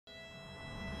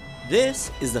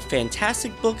This is the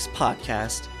Fantastic Books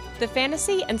Podcast, the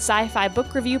fantasy and sci-fi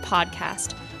book review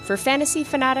podcast for fantasy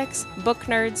fanatics, book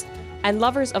nerds, and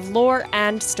lovers of lore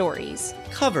and stories.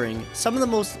 covering some of the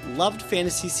most loved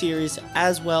fantasy series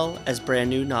as well as brand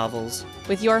new novels.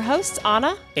 With your hosts,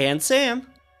 Anna And Sam.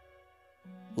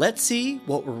 Let's see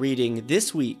what we're reading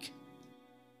this week.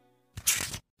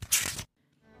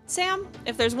 Sam,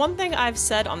 if there's one thing I've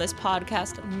said on this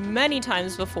podcast many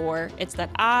times before, it's that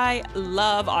I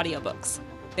love audiobooks.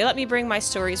 They let me bring my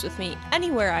stories with me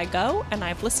anywhere I go, and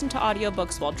I've listened to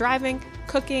audiobooks while driving,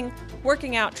 cooking,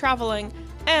 working out, traveling,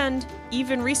 and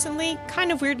even recently,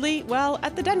 kind of weirdly, well,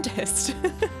 at the dentist.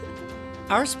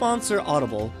 Our sponsor,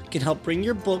 Audible, can help bring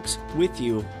your books with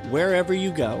you wherever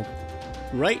you go.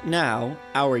 Right now,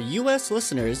 our US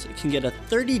listeners can get a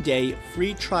 30-day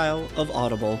free trial of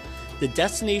Audible, the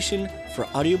destination for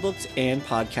audiobooks and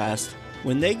podcasts,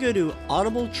 when they go to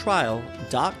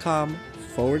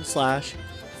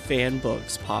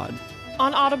audibletrial.com/fanbookspod.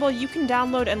 On Audible, you can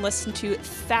download and listen to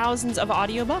thousands of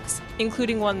audiobooks,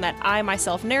 including one that I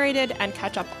myself narrated, and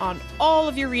catch up on all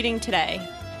of your reading today.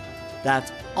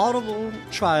 That's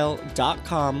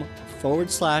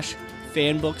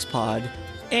audibletrial.com/fanbookspod.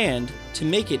 And to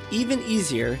make it even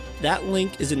easier, that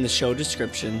link is in the show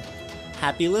description.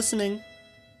 Happy listening!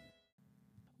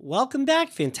 Welcome back,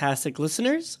 fantastic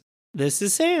listeners. This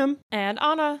is Sam. And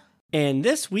Anna. And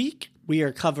this week, we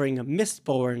are covering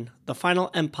Mistborn, The Final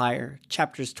Empire,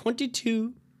 chapters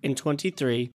 22 and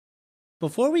 23.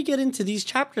 Before we get into these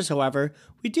chapters, however,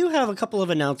 we do have a couple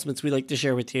of announcements we'd like to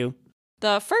share with you.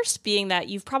 The first being that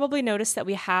you've probably noticed that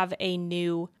we have a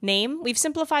new name. We've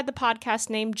simplified the podcast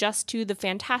name just to the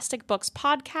Fantastic Books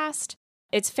Podcast.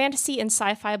 It's fantasy and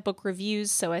sci-fi book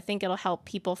reviews, so I think it'll help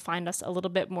people find us a little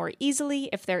bit more easily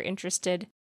if they're interested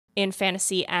in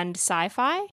fantasy and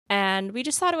sci-fi. And we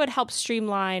just thought it would help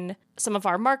streamline some of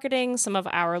our marketing, some of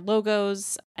our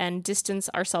logos, and distance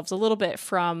ourselves a little bit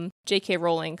from J.K.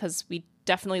 Rowling, because we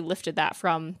definitely lifted that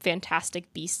from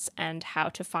Fantastic Beasts and How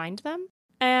to Find Them.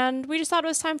 And we just thought it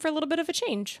was time for a little bit of a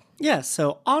change. Yeah,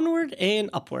 so onward and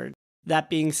upward. That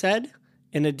being said,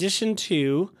 in addition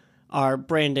to our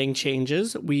branding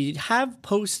changes, we have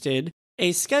posted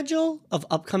a schedule of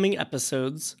upcoming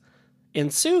episodes.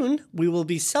 And soon, we will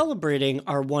be celebrating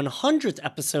our 100th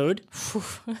episode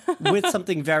with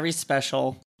something very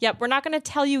special. Yep, we're not going to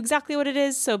tell you exactly what it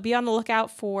is, so be on the lookout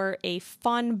for a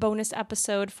fun bonus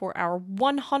episode for our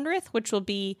 100th, which will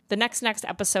be the next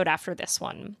episode after this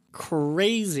one.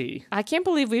 Crazy. I can't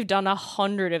believe we've done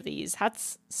 100 of these.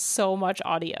 That's so much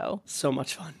audio. So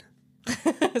much fun.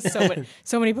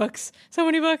 So many books.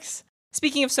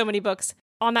 Speaking of so many books,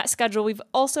 on that schedule, we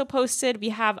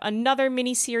have another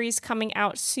mini-series coming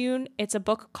out soon. It's a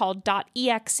book called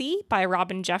 .exe by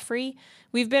Robin Jeffrey.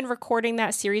 We've been recording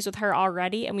that series with her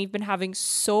already, and we've been having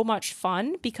so much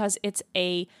fun because it's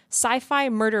a sci-fi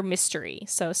murder mystery.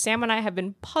 So Sam and I have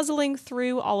been puzzling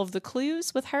through all of the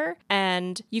clues with her,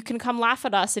 and you can come laugh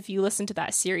at us if you listen to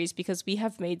that series because we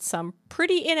have made some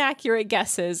pretty inaccurate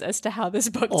guesses as to how this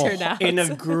book turned out. And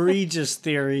egregious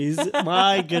theories.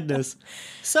 My goodness.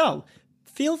 So,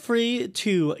 feel free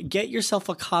to get yourself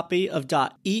a copy of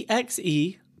 .exe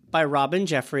by Robin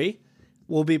Jeffrey.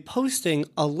 We'll be posting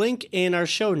a link in our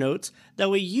show notes. That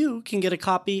way you can get a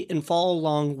copy and follow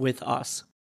along with us.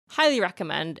 Highly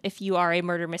recommend if you are a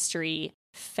murder mystery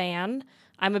fan.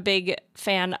 I'm a big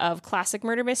fan of classic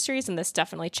murder mysteries, and this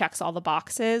definitely checks all the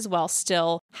boxes while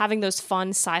still having those fun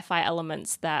sci-fi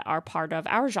elements that are part of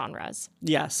our genres.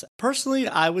 Yes. Personally,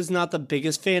 I was not the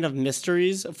biggest fan of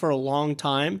mysteries for a long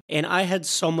time, and I had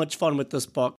so much fun with this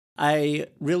book. I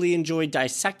really enjoyed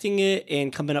dissecting it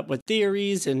and coming up with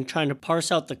theories and trying to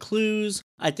parse out the clues.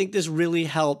 I think this really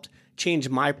helped change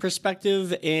my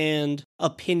perspective and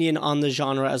opinion on the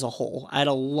genre as a whole. I had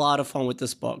a lot of fun with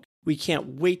this book. We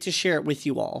can't wait to share it with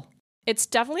you all. It's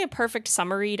definitely a perfect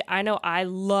summer read. I know I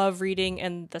love reading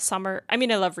in the summer. I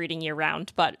mean, I love reading year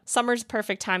round, but summer's a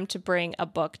perfect time to bring a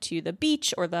book to the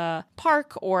beach or the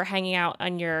park or hanging out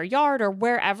on your yard or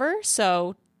wherever.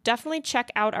 So definitely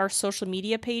check out our social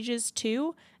media pages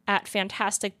too, at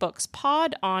Fantastic Books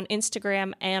Pod on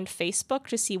Instagram and Facebook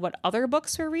to see what other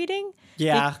books we're reading.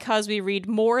 Yeah. Because we read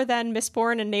more than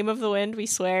Mistborn and Name of the Wind, we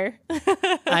swear.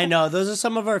 I know, those are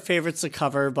some of our favorites to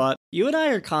cover, but you and I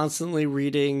are constantly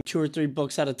reading 2 or 3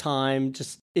 books at a time,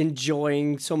 just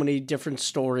enjoying so many different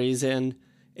stories. And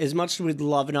as much as we'd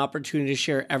love an opportunity to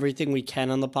share everything we can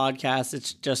on the podcast,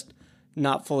 it's just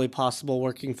not fully possible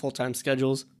working full-time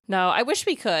schedules. No, I wish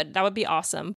we could. That would be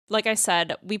awesome. Like I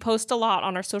said, we post a lot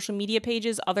on our social media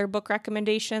pages, other book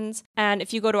recommendations. And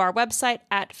if you go to our website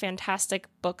at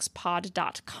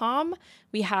fantasticbookspod.com,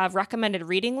 we have recommended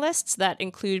reading lists that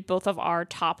include both of our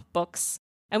top books.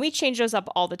 And we change those up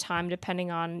all the time depending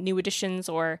on new editions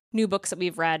or new books that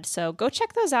we've read. So go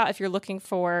check those out if you're looking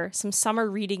for some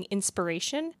summer reading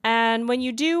inspiration. And when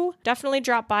you do, definitely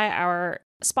drop by our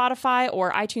Spotify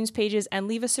or iTunes pages and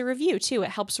leave us a review too. It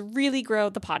helps really grow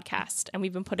the podcast. And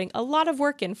we've been putting a lot of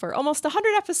work in for almost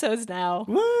 100 episodes now.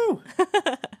 Woo!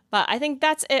 But I think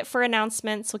that's it for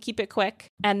announcements. We'll keep it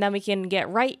quick. And then we can get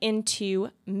right into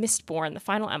Mistborn, the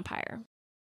Final Empire.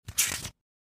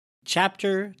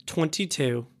 Chapter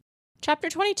 22. Chapter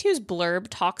 22's blurb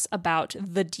talks about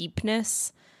the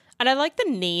deepness. And I like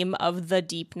the name of the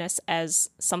deepness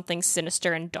as something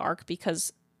sinister and dark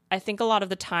because I think a lot of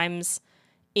the times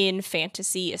in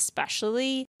fantasy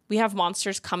especially, we have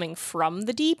monsters coming from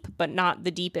the deep, but not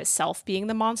the deep itself being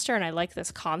the monster, and I like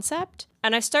this concept.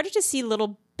 And I started to see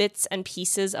little bits and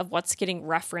pieces of what's getting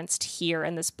referenced here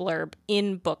in this blurb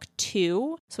in book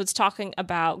 2. So it's talking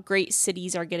about great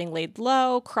cities are getting laid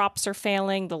low, crops are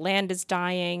failing, the land is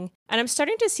dying. And I'm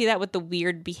starting to see that with the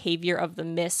weird behavior of the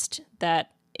mist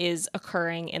that is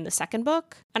occurring in the second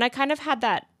book. And I kind of had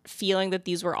that feeling that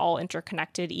these were all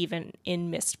interconnected even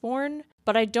in Mistborn,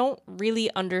 but I don't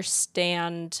really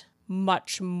understand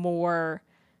much more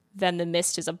than the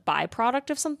mist is a byproduct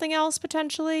of something else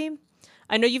potentially.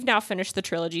 I know you've now finished the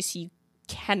trilogy, so you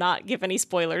cannot give any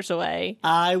spoilers away.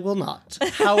 I will not.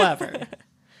 However,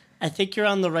 I think you're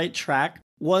on the right track.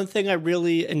 One thing I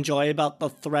really enjoy about the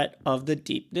threat of the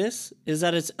deepness is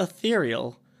that it's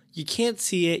ethereal. You can't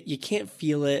see it, you can't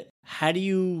feel it. How do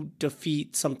you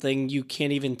defeat something you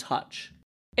can't even touch?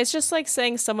 It's just like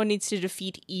saying someone needs to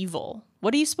defeat evil.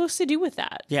 What are you supposed to do with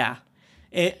that? Yeah.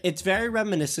 It's very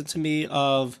reminiscent to me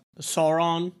of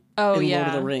Sauron in Lord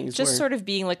of the Rings. Just sort of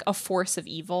being like a force of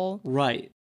evil.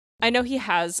 Right. I know he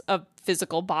has a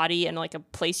physical body and like a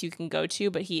place you can go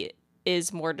to, but he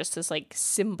is more just this like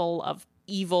symbol of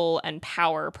evil and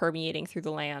power permeating through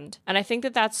the land. And I think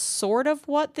that that's sort of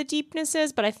what the deepness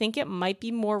is, but I think it might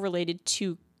be more related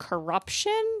to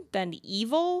corruption than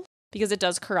evil, because it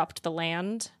does corrupt the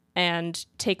land and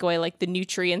take away like the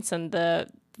nutrients and the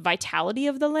vitality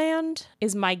of the land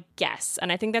is my guess.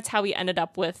 And I think that's how we ended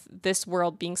up with this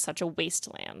world being such a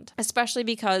wasteland, especially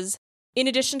because in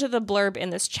addition to the blurb in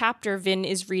this chapter, Vin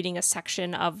is reading a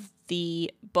section of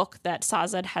the book that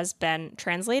Sazed has been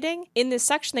translating. In this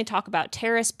section, they talk about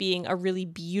Terrace being a really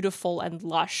beautiful and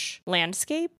lush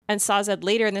landscape. And Sazed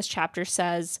later in this chapter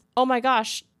says, oh my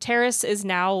gosh, Terrace is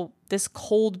now this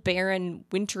cold, barren,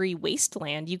 wintry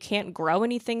wasteland. You can't grow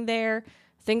anything there.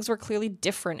 Things were clearly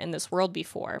different in this world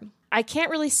before. I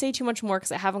can't really say too much more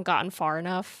because I haven't gotten far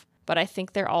enough, but I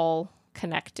think they're all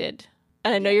connected.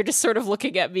 And I know you're just sort of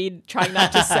looking at me, trying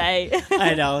not to say.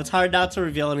 I know, it's hard not to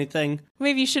reveal anything.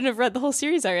 Maybe you shouldn't have read the whole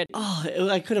series already. Oh,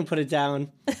 I couldn't put it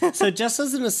down. So just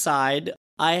as an aside,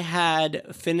 I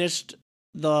had finished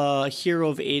The Hero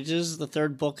of Ages, the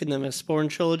third book in the Mistborn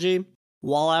trilogy,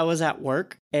 while I was at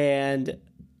work, and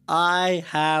I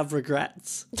have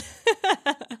regrets.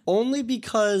 Only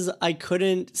because I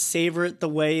couldn't savor it the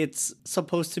way it's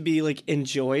supposed to be, like,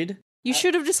 enjoyed. You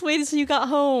should have just waited till you got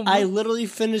home. I literally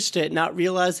finished it, not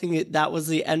realizing that was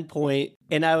the end point,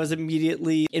 and I was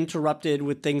immediately interrupted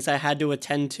with things I had to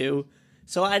attend to.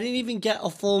 So I didn't even get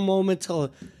a full moment to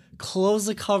close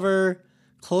the cover,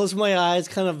 close my eyes,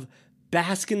 kind of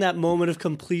bask in that moment of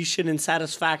completion and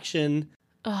satisfaction.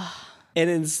 Ugh. And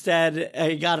instead,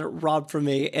 I got it robbed from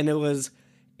me, and it was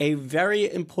a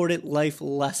very important life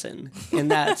lesson in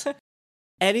that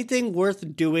anything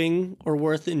worth doing or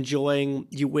worth enjoying,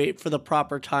 you wait for the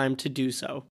proper time to do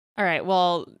so. All right,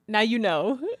 well, now you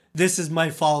know. This is my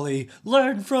folly.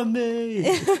 Learn from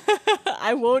me.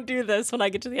 I won't do this when I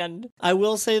get to the end. I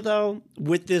will say, though,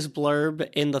 with this blurb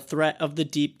and the threat of the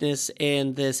deepness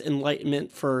and this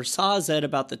enlightenment for Sazed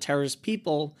about the Terrace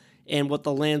people and what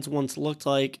the lands once looked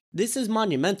like, this is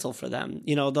monumental for them.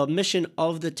 You know, the mission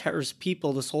of the Terrace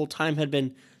people this whole time had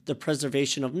been the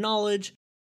preservation of knowledge,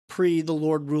 pre the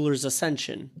Lord Ruler's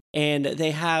ascension. And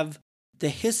they have the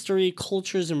history,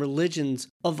 cultures, and religions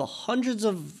of hundreds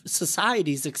of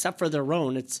societies except for their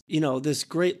own. It's, you know, this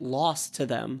great loss to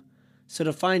them. So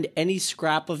to find any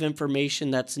scrap of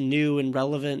information that's new and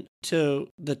relevant to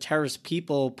the Terrace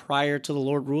people prior to the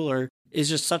Lord Ruler is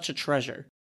just such a treasure.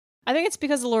 I think it's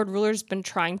because the Lord Ruler's been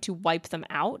trying to wipe them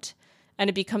out,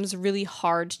 and it becomes really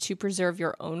hard to preserve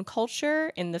your own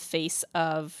culture in the face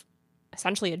of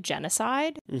essentially a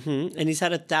genocide. Mm-hmm. And he's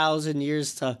had 1,000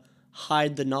 years to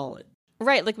hide the knowledge.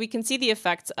 Right, like we can see the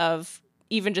effects of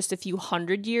even just a few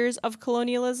hundred years of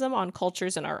colonialism on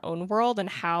cultures in our own world and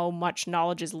how much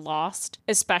knowledge is lost,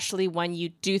 especially when you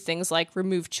do things like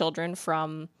remove children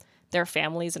from their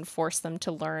families and force them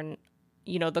to learn,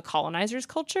 the colonizers'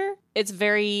 culture. It's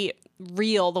very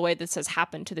real the way this has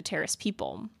happened to the Terrace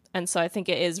people. And so I think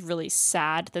it is really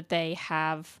sad that they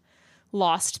have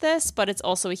lost this, but it's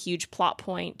also a huge plot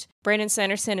point. Brandon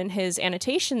Sanderson in his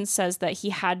annotation says that he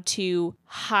had to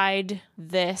hide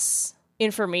this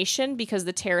information because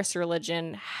the Terrace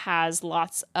religion has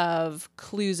lots of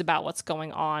clues about what's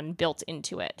going on built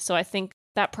into it. So I think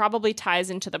that probably ties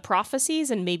into the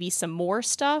prophecies and maybe some more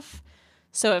stuff.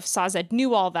 So if Sazed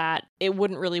knew all that, it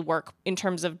wouldn't really work in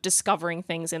terms of discovering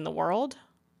things in the world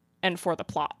and for the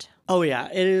plot. Oh yeah,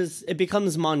 it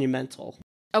becomes monumental.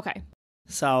 Okay.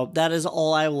 So that is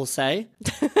all I will say.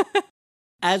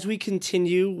 As we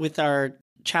continue with our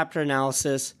chapter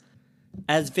analysis,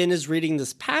 as Vin is reading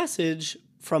this passage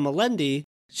from Alendi,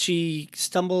 she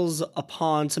stumbles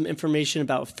upon some information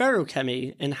about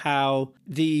ferrochemy and how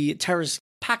the Terrace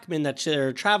packmen that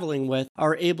they're traveling with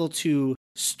are able to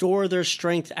store their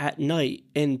strength at night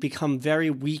and become very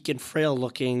weak and frail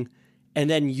looking, and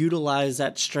then utilize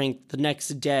that strength the next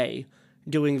day,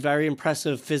 doing very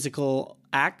impressive physical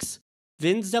acts.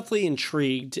 Vin's definitely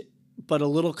intrigued, but a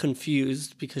little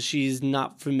confused because she's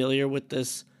not familiar with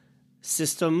this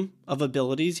system of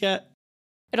abilities yet.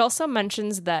 It also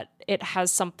mentions that it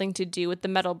has something to do with the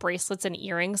metal bracelets and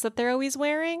earrings that they're always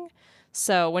wearing.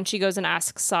 So when she goes and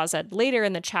asks Sazed later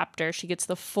in the chapter, she gets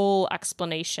the full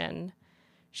explanation.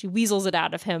 She weasels it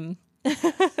out of him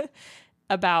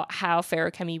about how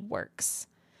ferrochemy works.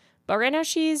 But right now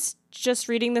she's just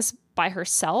reading this by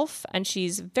herself, and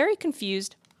she's very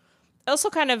confused.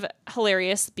 Also kind of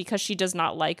hilarious because she does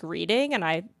not like reading, and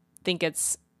I think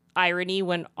it's irony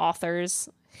when authors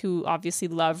who obviously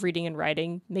love reading and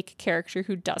writing make a character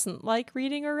who doesn't like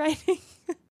reading or writing.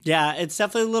 Yeah, it's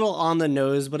definitely a little on the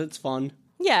nose, but it's fun.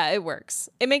 Yeah, it works.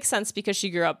 It makes sense because she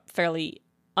grew up fairly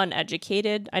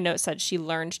uneducated. I know it said she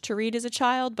learned to read as a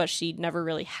child, but she never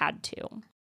really had to.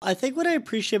 I think what I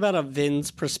appreciate about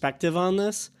Vin's perspective on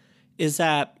this is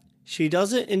that she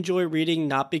doesn't enjoy reading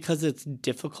not because it's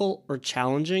difficult or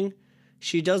challenging.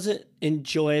 She doesn't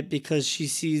enjoy it because she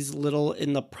sees little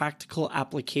in the practical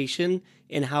application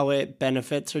and how it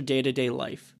benefits her day-to-day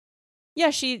life. Yeah,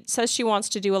 she says she wants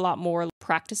to do a lot more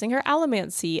practicing her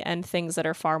allomancy and things that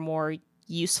are far more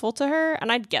useful to her,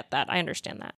 and I'd get that. I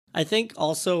understand that. I think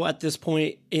also at this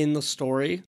point in the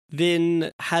story,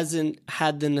 Vin hasn't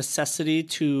had the necessity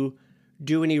to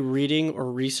do any reading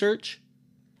or research.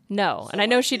 No, and I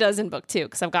know she does in book 2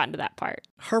 because I've gotten to that part.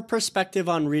 Her perspective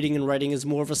on reading and writing is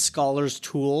more of a scholar's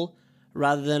tool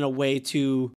rather than a way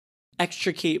to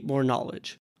extricate more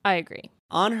knowledge. I agree.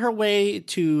 On her way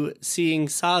to seeing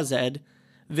Sazed,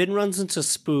 Vin runs into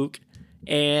Spook,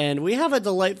 and we have a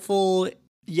delightful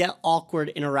yet awkward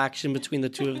interaction between the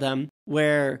two of them,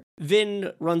 where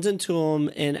Vin runs into him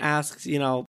and asks,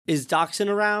 is Dachshund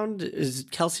around? Is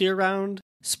Kelsey around?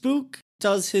 Spook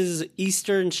does his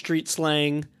Eastern street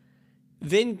slang.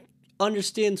 Vin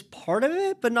understands part of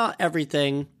it, but not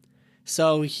everything.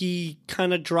 So he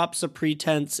kind of drops a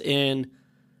pretense and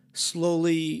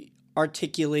slowly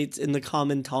articulates in the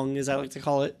common tongue, as I like to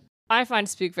call it. I find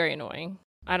Spook very annoying.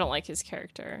 I don't like his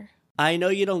character. I know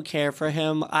you don't care for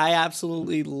him. I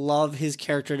absolutely love his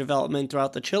character development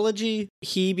throughout the trilogy.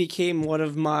 He became one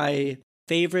of my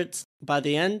favorites by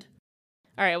the end.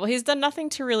 All right, well, he's done nothing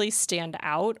to really stand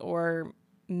out or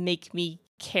make me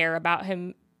care about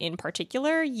him in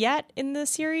particular yet in the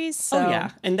series. So oh,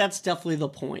 yeah. And that's definitely the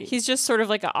point. He's just sort of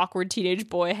like an awkward teenage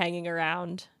boy hanging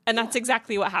around. And that's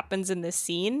exactly what happens in this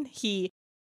scene. He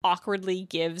awkwardly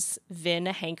gives Vin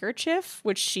a handkerchief,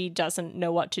 which she doesn't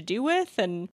know what to do with,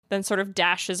 and then sort of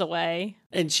dashes away.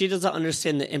 And she doesn't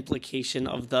understand the implication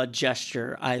of the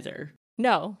gesture either.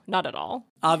 No, not at all.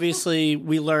 Obviously,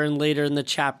 we learn later in the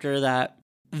chapter that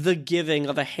the giving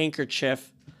of a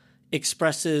handkerchief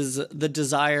expresses the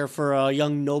desire for a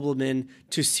young nobleman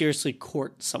to seriously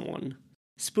court someone.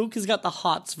 Spook has got the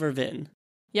hots for Vin.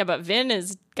 Yeah, but Vin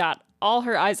has got all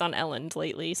her eyes on Elend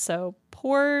lately, so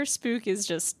poor Spook is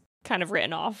just kind of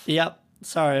written off. Yep.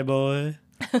 Sorry, boy.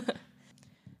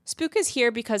 Spook is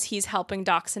here because he's helping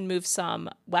Dachshund move some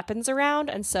weapons around,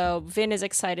 and so Vin is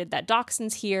excited that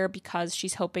Dachshund's here because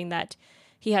she's hoping that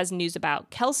he has news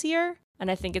about Kelsier, and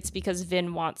I think it's because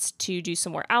Vin wants to do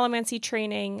some more allomancy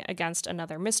training against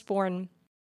another Mistborn.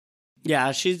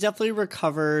 Yeah, she's definitely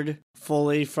recovered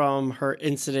fully from her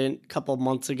incident a couple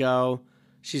months ago.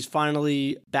 She's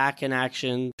finally back in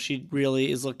action. She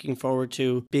really is looking forward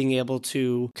to being able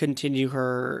to continue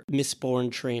her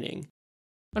Mistborn training.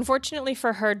 Unfortunately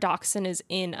for her, Doxson is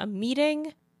in a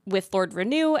meeting with Lord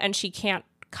Renew, and she can't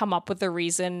come up with a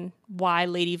reason why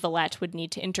Lady Valette would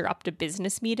need to interrupt a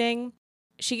business meeting.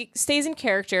 She stays in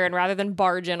character, and rather than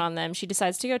barge in on them, she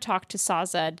decides to go talk to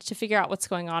Sazed to figure out what's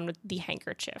going on with the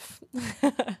handkerchief.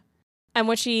 And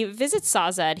when she visits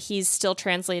Sazed, he's still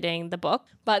translating the book,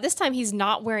 but this time he's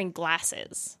not wearing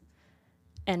glasses.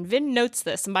 And Vin notes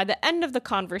this, and by the end of the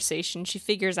conversation, she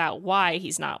figures out why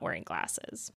he's not wearing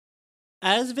glasses.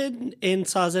 As Vin and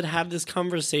Sazed have this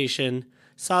conversation,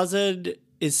 Sazed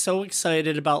is so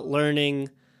excited about learning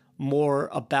more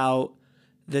about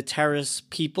the Terrace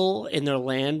people in their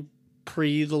land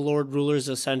pre the Lord Ruler's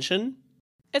ascension.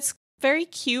 It's very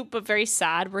cute, but very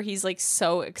sad, where he's like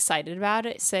so excited about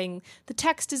it, saying, the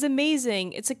text is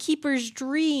amazing. It's a keeper's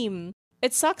dream.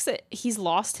 It sucks that he's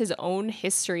lost his own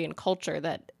history and culture,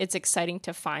 that it's exciting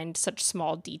to find such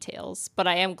small details. But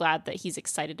I am glad that he's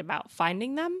excited about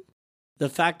finding them. The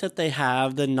fact that they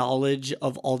have the knowledge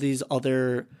of all these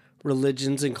other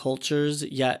religions and cultures,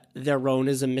 yet their own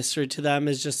is a mystery to them,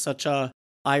 is just such a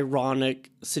ironic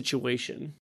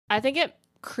situation. I think it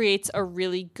creates a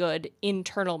really good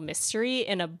internal mystery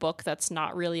in a book that's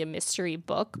not really a mystery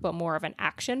book, but more of an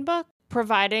action book,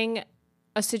 providing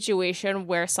a situation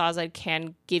where Sazed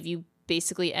can give you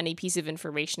basically any piece of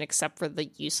information except for the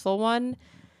useful one,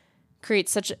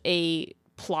 creates such a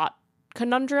plot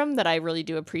conundrum that I really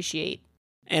do appreciate.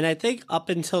 And I think up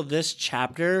until this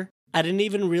chapter, I didn't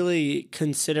even really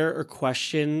consider or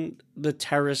question the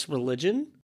Terrace religion.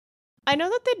 I know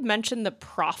that they'd mentioned the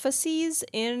prophecies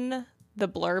in the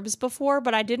blurbs before,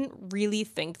 but I didn't really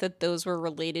think that those were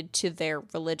related to their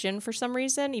religion for some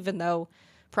reason, even though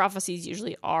prophecies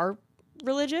usually are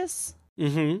religious.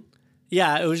 Mm-hmm.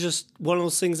 Yeah, it was just one of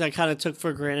those things I kind of took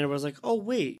for granted. I was like, oh,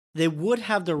 wait, they would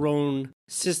have their own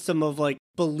system of like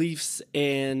beliefs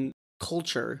and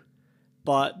culture.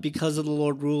 But because of the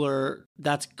Lord Ruler,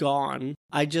 that's gone.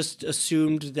 I just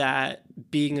assumed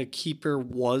that being a keeper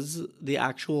was the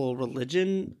actual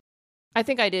religion. I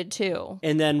think I did too.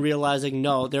 And then realizing,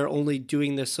 no, they're only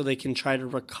doing this so they can try to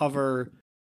recover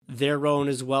their own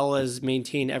as well as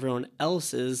maintain everyone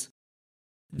else's.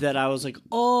 That I was like,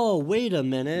 oh, wait a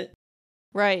minute.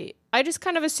 Right. I just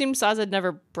kind of assumed Sazed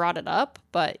never brought it up.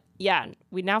 But yeah,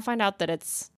 we now find out that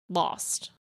it's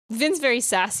lost. Vin's very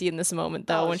sassy in this moment,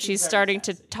 though, when she's starting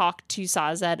to talk to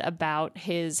Sazed about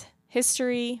his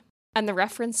history and the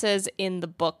references in the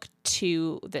book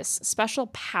to this special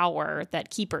power that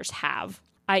keepers have,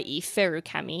 i.e.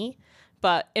 Feruchemy.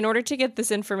 But in order to get this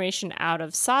information out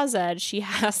of Sazed, she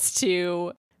has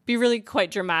to be really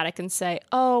quite dramatic and say,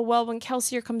 oh, well, when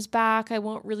Kelsier comes back, I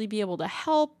won't really be able to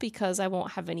help because I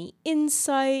won't have any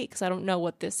insight because I don't know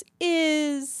what this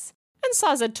is. And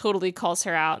Sazed totally calls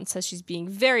her out and says she's being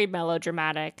very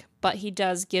melodramatic, but he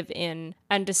does give in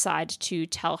and decide to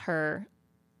tell her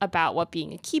about what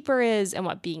being a keeper is and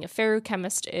what being a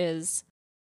feruchemist is.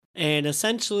 And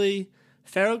essentially,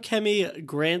 feruchemy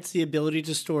grants the ability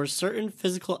to store certain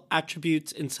physical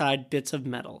attributes inside bits of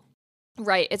metal.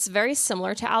 Right, it's very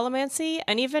similar to allomancy,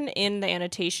 and even in the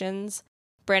annotations,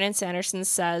 Brandon Sanderson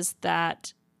says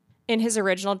that in his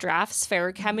original drafts,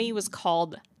 feruchemy was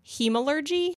called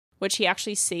hemalurgy, which he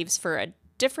actually saves for a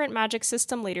different magic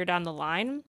system later down the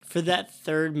line. For that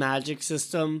third magic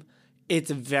system, it's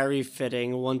very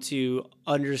fitting once you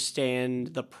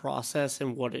understand the process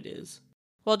and what it is.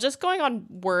 Well, just going on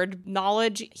word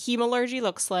knowledge, hemalurgy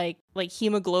looks like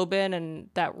hemoglobin and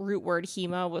that root word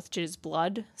hema, which is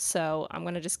blood. So I'm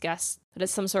going to just guess that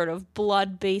it's some sort of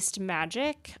blood-based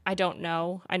magic. I don't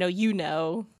know. I know you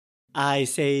know. I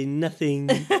say nothing.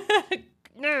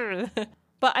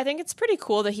 But I think it's pretty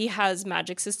cool that he has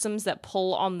magic systems that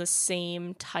pull on the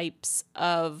same types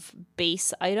of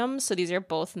base items. So these are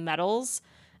both metals,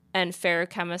 and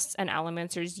feruchemists and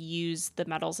allomancers use the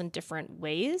metals in different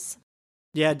ways.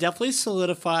 Yeah, it definitely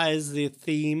solidifies the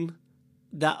theme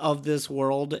of this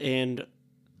world and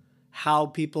how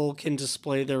people can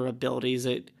display their abilities.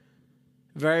 It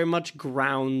very much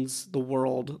grounds the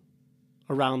world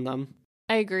around them.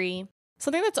 I agree.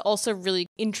 Something that's also really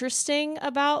interesting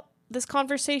about this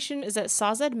conversation is that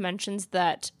Sazed mentions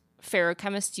that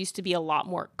feruchemists used to be a lot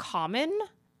more common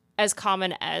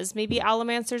as maybe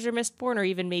allomancers or Mistborn, or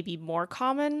even maybe more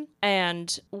common.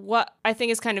 And what I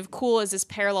think is kind of cool is this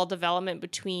parallel development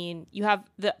between, you have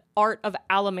the art of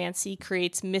allomancy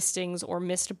creates mistings or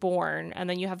Mistborn, and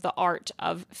then you have the art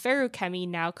of feruchemy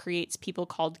now creates people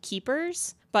called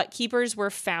keepers. But keepers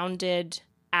were founded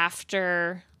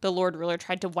after the Lord Ruler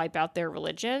tried to wipe out their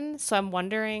religion. So I'm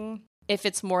wondering if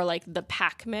it's more like the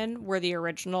Packmen were the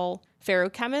original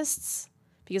feruchemists,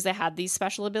 because they had these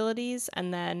special abilities,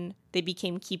 and then they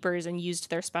became keepers and used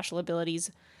their special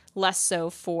abilities less so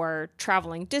for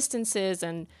traveling distances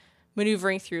and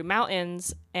maneuvering through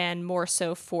mountains, and more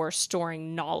so for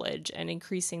storing knowledge and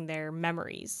increasing their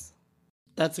memories.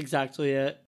 That's exactly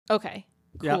it. Okay,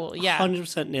 cool. Yeah.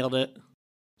 100% nailed it.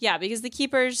 Yeah, because the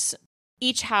keepers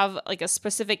each have like a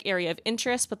specific area of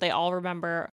interest, but they all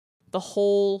remember the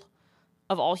whole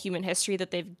of all human history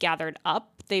that they've gathered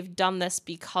up. They've done this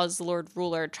because the Lord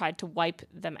Ruler tried to wipe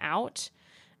them out.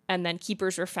 And then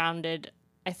keepers were founded,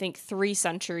 I think, 3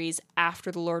 centuries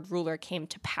after the Lord Ruler came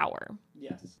to power.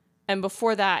 Yes. And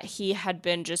before that, he had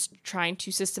been just trying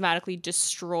to systematically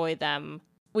destroy them.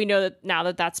 We know that now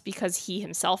that that's because he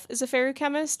himself is a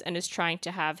feruchemist and is trying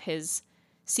to have his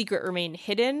secret remain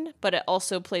hidden, but it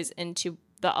also plays into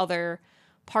the other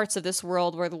parts of this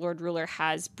world where the Lord Ruler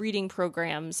has breeding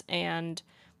programs, and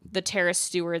the Terrace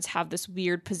stewards have this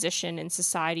weird position in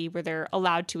society where they're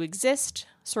allowed to exist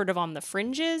sort of on the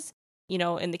fringes. You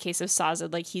know, in the case of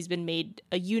Sazed, like he's been made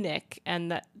a eunuch,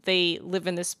 and that they live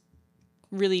in this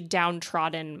really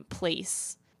downtrodden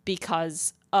place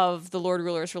because of the Lord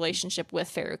Ruler's relationship with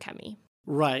feruchemy.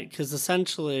 Right, because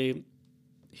essentially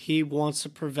he wants to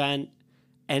prevent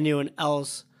anyone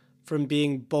else from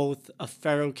being both a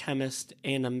feruchemist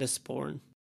and a Mistborn.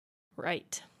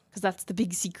 Right, because that's the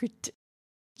big secret.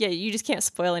 Yeah, you just can't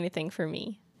spoil anything for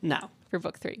me. No. For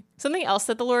book 3. Something else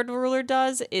that the Lord Ruler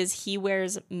does is he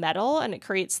wears metal, and it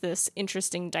creates this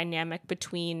interesting dynamic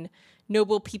between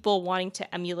noble people wanting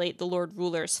to emulate the Lord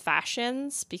Ruler's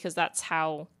fashions, because that's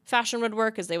how fashion would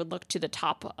work, is they would look to the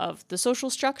top of the social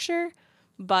structure,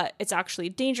 but it's actually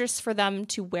dangerous for them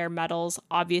to wear metals,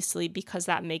 obviously, because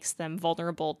that makes them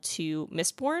vulnerable to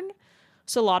Mistborn.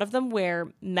 So a lot of them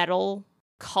wear metal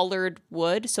colored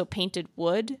wood, so painted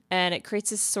wood, and it creates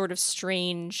this sort of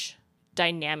strange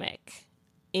dynamic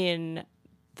in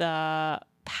the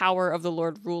power of the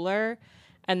Lord Ruler,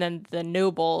 and then the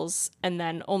nobles, and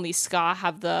then only Ska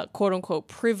have the quote-unquote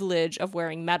privilege of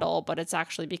wearing metal, but it's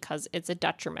actually because it's a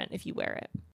detriment if you wear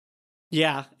it.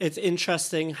 Yeah, it's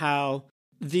interesting how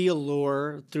the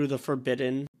allure through the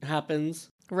forbidden happens.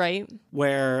 Right.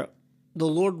 Where the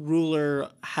Lord Ruler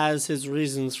has his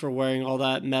reasons for wearing all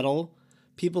that metal.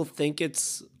 People think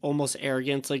it's almost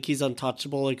arrogance, like he's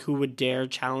untouchable, like who would dare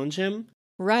challenge him?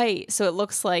 Right. So it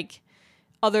looks like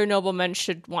other noblemen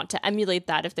should want to emulate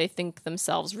that if they think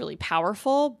themselves really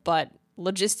powerful, but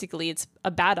logistically it's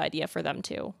a bad idea for them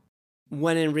to.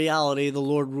 When in reality, the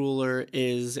Lord Ruler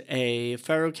is a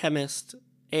feruchemist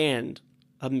and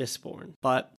a Mistborn.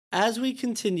 But as we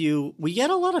continue, we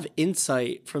get a lot of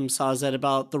insight from Sazed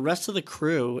about the rest of the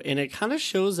crew, and it kind of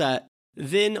shows that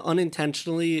Vin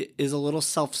unintentionally is a little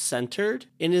self-centered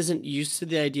and isn't used to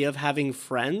the idea of having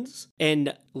friends,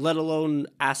 and let alone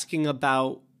asking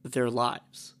about their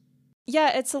lives.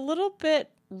 Yeah, it's a little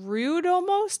bit rude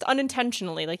almost,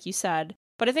 unintentionally, like you said.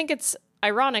 But I think it's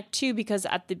ironic too, because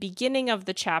at the beginning of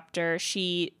the chapter,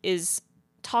 she is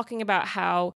talking about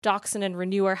how Doxin and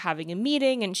Renew are having a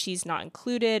meeting and she's not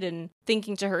included, and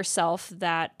thinking to herself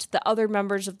that the other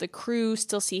members of the crew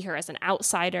still see her as an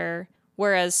outsider.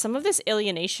 Whereas some of this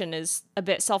alienation is a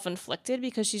bit self-inflicted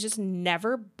because she's just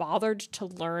never bothered to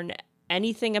learn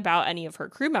anything about any of her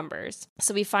crew members.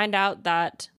 So we find out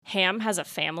that Ham has a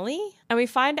family, and we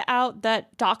find out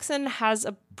that Doxin has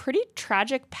a pretty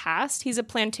tragic past. He's a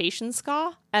plantation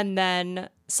ska. And then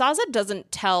Sazed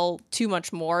doesn't tell too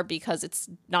much more because it's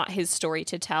not his story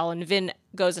to tell, and Vin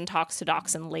goes and talks to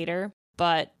Doxin later.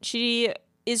 But she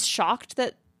is shocked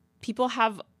that people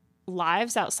have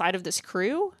lives outside of this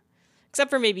crew. Except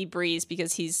for maybe Breeze,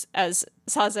 because he's, as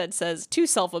Sazed says, too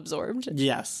self-absorbed.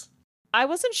 Yes. I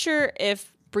wasn't sure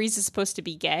if Breeze is supposed to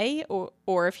be gay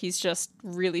or if he's just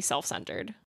really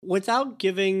self-centered. Without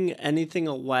giving anything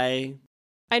away,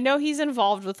 I know he's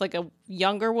involved with like a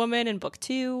younger woman in book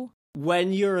 2.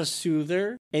 When you're a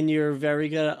soother and you're very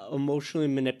good at emotionally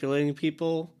manipulating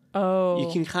people, you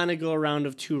can kind of go around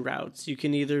of 2 routes. You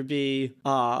can either be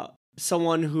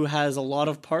someone who has a lot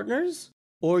of partners,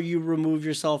 or you remove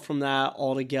yourself from that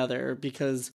altogether,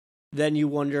 because then you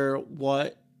wonder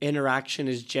what interaction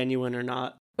is genuine or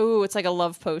not. Ooh, it's like a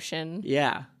love potion.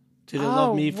 Yeah. Do they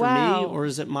love me for me, or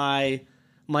is it my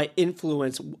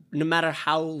influence, no matter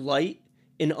how light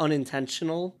and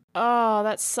unintentional? Oh,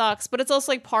 that sucks. But it's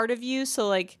also like part of you, so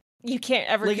like you can't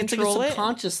ever control it. It's like a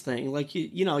subconscious thing. Like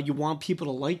you know, you want people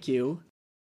to like you.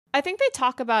 I think they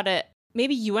talk about it.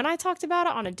 Maybe you and I talked about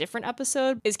it on a different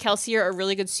episode. Is Kelsier a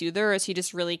really good soother, or is he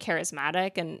just really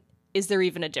charismatic? And is there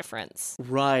even a difference?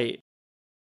 Right.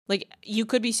 Like, you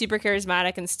could be super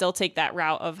charismatic and still take that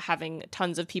route of having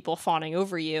tons of people fawning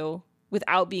over you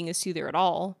without being a soother at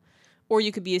all. Or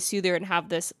you could be a soother and have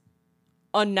this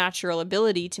unnatural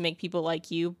ability to make people like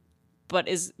you, but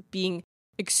is being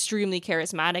extremely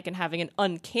charismatic and having an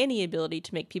uncanny ability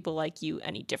to make people like you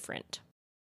any different.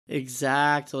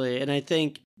 Exactly. And I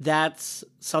think that's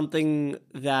something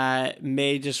that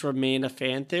may just remain a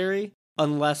fan theory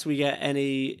unless we get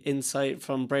any insight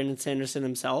from Brandon Sanderson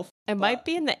himself. It might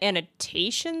be in the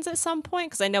annotations at some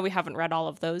point, because I know we haven't read all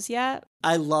of those yet.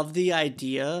 I love the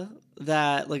idea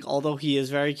that, like, although he is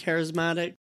very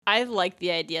charismatic, I like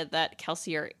the idea that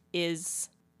Kelsier is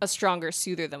a stronger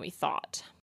soother than we thought.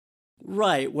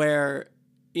 right, where,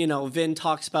 Vin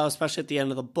talks about, especially at the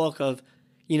end of the book, of,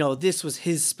 this was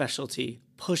his specialty,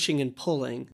 pushing and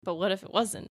pulling. But what if it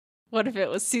wasn't? What if it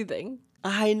was soothing?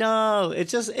 I know.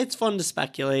 It's fun to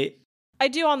speculate. I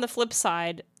do, on the flip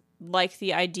side, like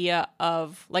the idea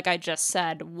of, like I just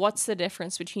said, what's the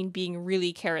difference between being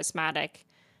really charismatic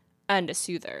and a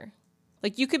soother?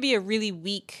 Like, you could be a really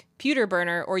weak pewter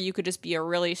burner, or you could just be a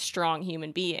really strong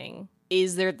human being.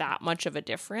 Is there that much of a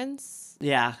difference?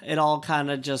 Yeah, it all kind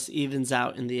of just evens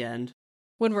out in the end.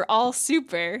 When we're all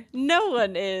super, no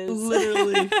one is.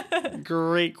 Literally.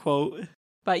 Great quote.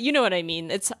 But you know what I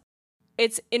mean. It's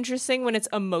interesting when it's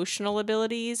emotional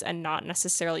abilities and not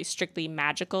necessarily strictly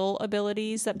magical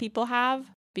abilities that people have,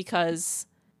 because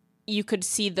you could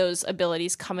see those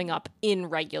abilities coming up in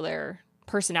regular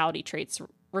personality traits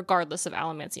regardless of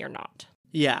allomancy or not.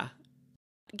 Yeah.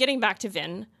 Getting back to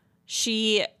Vin,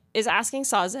 she is asking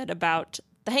Sazed about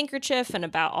the handkerchief and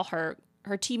about all her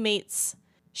teammates.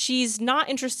 She's not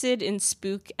interested in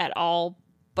Spook at all,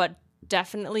 but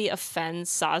definitely offends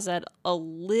Sazed a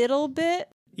little bit.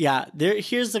 Yeah,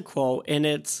 here's the quote, and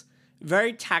it's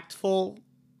very tactful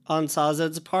on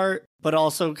Sazed's part, but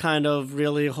also kind of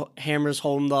really hammers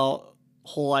home the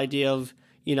whole idea of,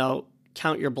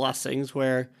 count your blessings,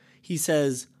 where he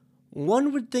says,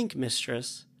 "One would think,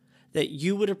 mistress, that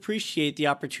you would appreciate the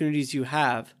opportunities you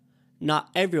have. Not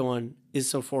everyone is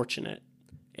so fortunate."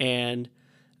 And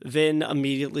Vin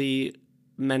immediately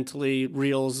mentally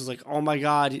reels, is like, oh my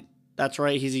god, that's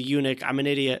right, he's a eunuch, I'm an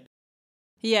idiot.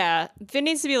 Yeah, Vin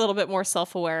needs to be a little bit more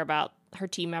self-aware about her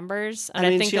team members. And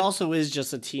I mean, she also is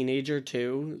just a teenager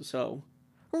too, so...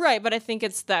 Right, but I think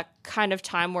it's that kind of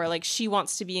time where, like, she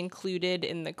wants to be included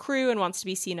in the crew and wants to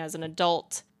be seen as an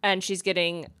adult, and she's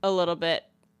getting a little bit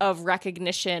of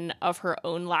recognition of her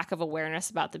own lack of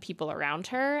awareness about the people around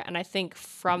her. And I think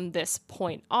from this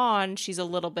point on, she's a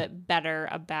little bit better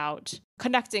about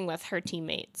connecting with her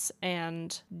teammates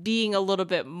and being a little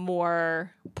bit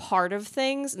more part of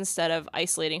things instead of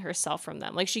isolating herself from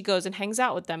them. Like, she goes and hangs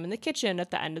out with them in the kitchen at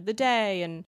the end of the day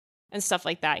and stuff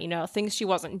like that, things she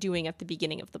wasn't doing at the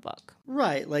beginning of the book.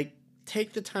 Right, like,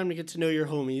 take the time to get to know your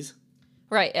homies.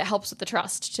 Right, it helps with the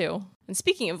trust, too. And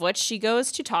speaking of which, she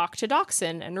goes to talk to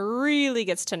Dockson and really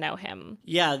gets to know him.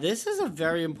 Yeah, this is a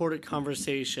very important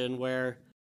conversation where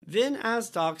Vin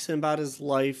asks Dockson about his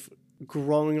life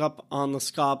growing up on the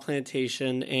ska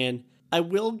plantation, and I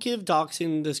will give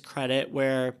Dockson this credit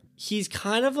where he's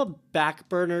kind of a back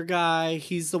burner guy.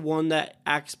 He's the one that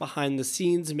acts behind the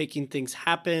scenes, making things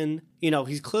happen.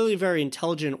 He's clearly very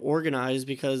intelligent and organized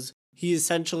because he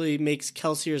essentially makes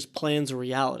Kelsier's plans a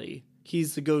reality.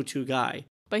 He's the go-to guy.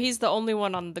 But he's the only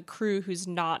one on the crew who's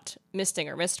not Misting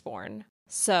or Mistborn.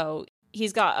 So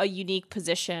he's got a unique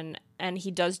position, and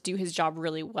he does do his job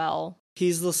really well.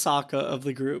 He's the Sokka of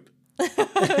the group.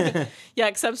 Yeah,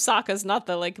 except Sokka's not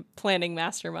the, planning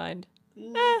mastermind.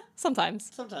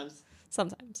 Sometimes.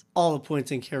 Sometimes. All the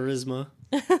points in charisma.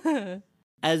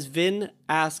 As Vin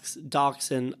asks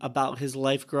Dockson about his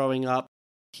life growing up,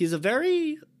 he's a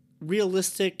very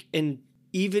realistic and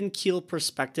even-keel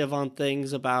perspective on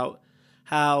things about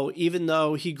how even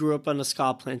though he grew up on a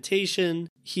ska plantation,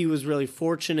 he was really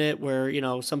fortunate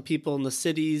where, some people in the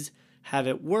cities have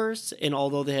it worse, and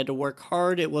although they had to work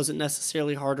hard, it wasn't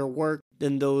necessarily harder work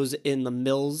than those in the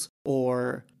mills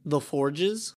or the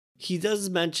forges. He does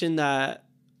mention that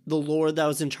the lord that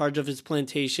was in charge of his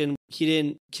plantation, he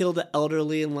didn't kill the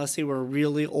elderly unless they were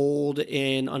really old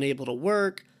and unable to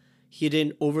work. He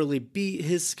didn't overly beat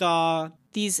his ska.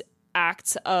 These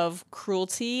acts of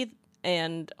cruelty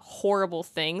and horrible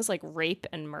things like rape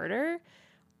and murder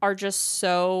are just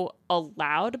so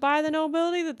allowed by the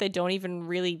nobility that they don't even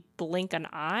really blink an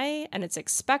eye, and it's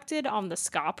expected on the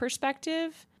ska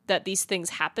perspective that these things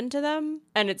happen to them,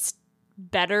 and it's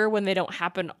better when they don't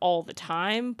happen all the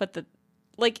time, but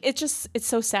it's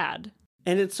so sad.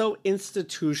 And it's so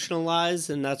institutionalized,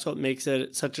 and that's what makes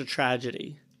it such a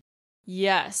tragedy.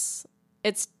 Yes.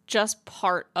 It's just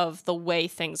part of the way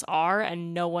things are,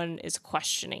 and no one is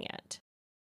questioning it.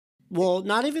 Well,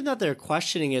 not even that they're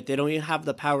questioning it. They don't even have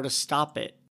the power to stop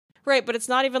it. Right, but it's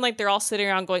not even like they're all sitting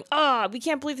around going, we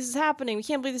can't believe this is happening. We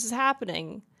can't believe this is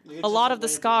happening. A lot of the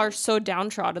Ska are so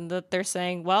downtrodden that they're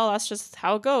saying, well, that's just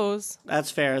how it goes.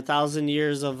 That's fair. 1,000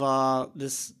 years of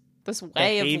this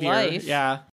way behavior. Of life.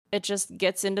 Yeah. It just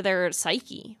gets into their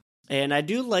psyche. And I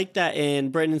do like that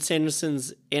in Brandon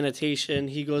Sanderson's annotation,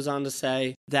 he goes on to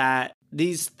say that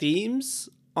these themes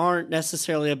aren't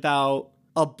necessarily about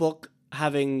a book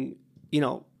having,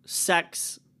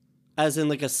 sex as in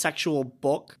like a sexual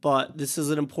book, but this is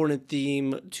an important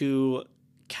theme to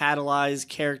catalyze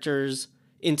characters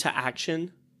into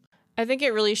action. I think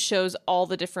it really shows all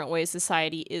the different ways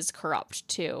society is corrupt,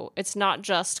 too. It's not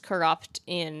just corrupt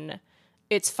in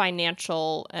its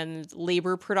financial and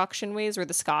labor production ways where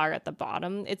the Ska are at the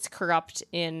bottom. It's corrupt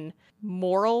in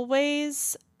moral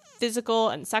ways, physical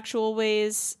and sexual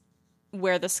ways,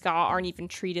 where the Ska aren't even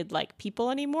treated like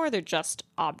people anymore. They're just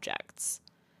objects.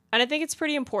 And I think it's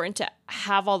pretty important to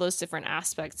have all those different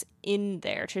aspects in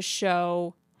there to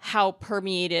show how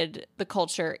permeated the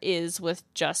culture is with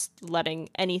just letting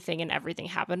anything and everything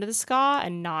happen to the Ska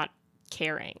and not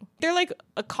caring. They're like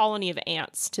a colony of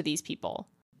ants to these people.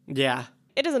 Yeah.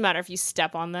 It doesn't matter if you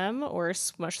step on them or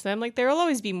smush them. Like, there will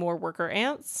always be more worker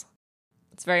ants.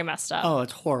 It's very messed up. Oh,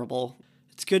 it's horrible.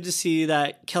 It's good to see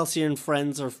that Kelsey and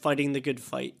friends are fighting the good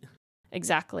fight.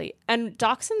 Exactly. And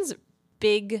Dockson's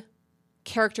big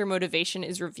character motivation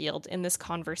is revealed in this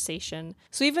conversation.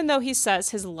 So even though he says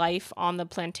his life on the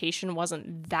plantation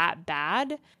wasn't that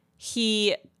bad,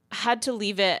 he had to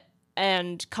leave it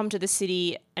and come to the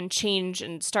city and change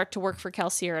and start to work for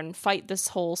Kelsier and fight this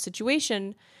whole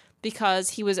situation because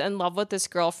he was in love with this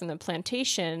girl from the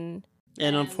plantation.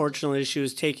 And unfortunately, she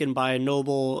was taken by a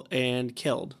noble and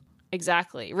killed.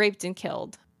 Exactly. Raped and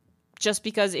killed. Just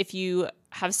because if you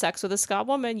have sex with a Ska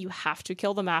woman, you have to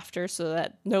kill them after so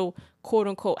that no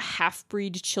quote-unquote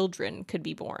half-breed children could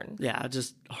be born. Yeah,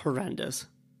 just horrendous.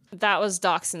 That was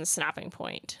Dockson's snapping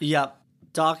point. Yep.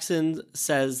 Dockson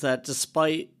says that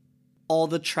despite all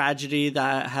the tragedy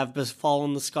that have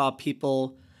befallen the Ska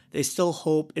people, they still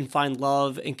hope and find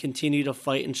love and continue to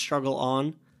fight and struggle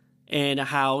on. And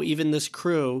how even this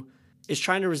crew is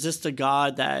trying to resist a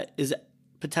god that is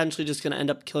potentially just going to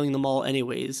end up killing them all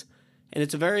anyways. And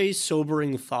it's a very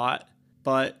sobering thought,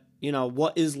 but,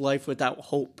 what is life without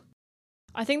hope?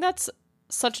 I think that's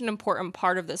such an important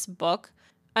part of this book,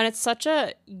 and it's such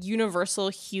a universal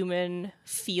human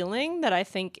feeling that I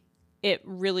think it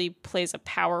really plays a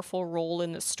powerful role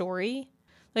in the story.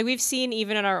 Like, we've seen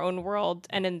even in our own world,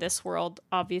 and in this world,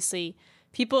 obviously,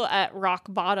 people at rock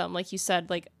bottom, like you said,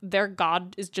 like, their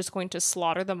god is just going to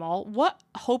slaughter them all. What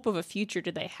hope of a future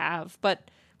do they have?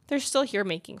 But they're still here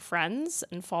making friends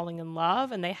and falling in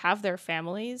love, and they have their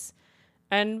families.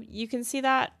 And you can see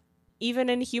that even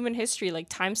in human history. Like,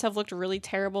 times have looked really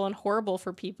terrible and horrible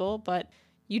for people, but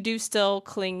you do still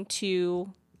cling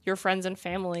to your friends and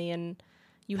family, and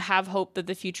you have hope that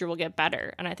the future will get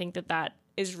better. And I think that that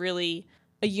is really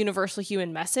a universal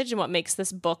human message and what makes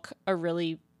this book a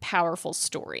really powerful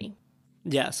story.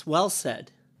 Yes, well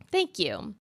said. Thank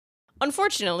you.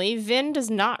 Unfortunately, Vin does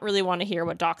not really want to hear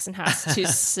what Dockson has to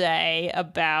say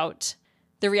about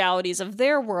the realities of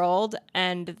their world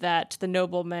and that the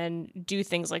noblemen do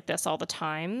things like this all the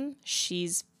time.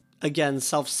 She's, again,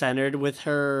 self-centered with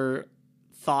her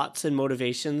thoughts and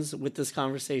motivations with this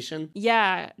conversation.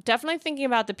 Yeah, definitely thinking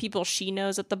about the people she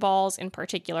knows at the balls, in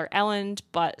particular Elend,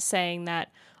 but saying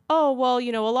that, oh, well,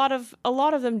 a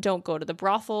lot of them don't go to the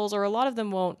brothels, or a lot of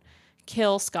them won't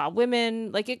kill Ska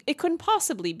women. Like, it couldn't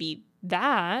possibly be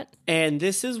that. And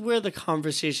this is where the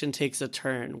conversation takes a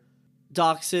turn.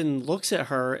 Dockson looks at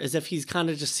her as if he's kind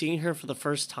of just seeing her for the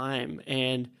first time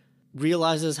and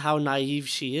realizes how naive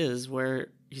she is, where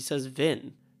he says,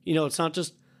 Vin, it's not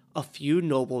just a few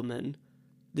noblemen.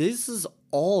 This is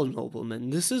all noblemen.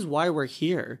 This is why we're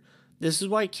here. This is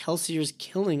why Kelsier's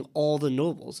killing all the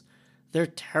nobles. They're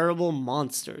terrible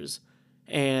monsters,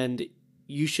 and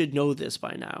you should know this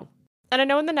by now. And I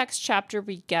know in the next chapter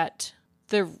we get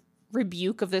the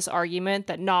rebuke of this argument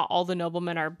that not all the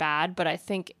noblemen are bad, but I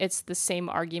think it's the same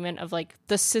argument of, like,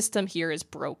 the system here is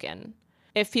broken.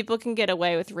 If people can get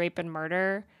away with rape and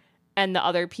murder, and the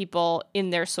other people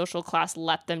in their social class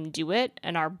let them do it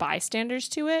and are bystanders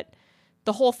to it,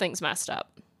 the whole thing's messed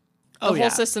up. The whole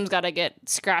system's got to get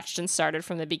scratched and started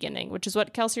from the beginning, which is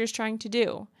what Kelsier is trying to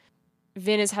do.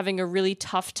 Vin is having a really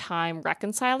tough time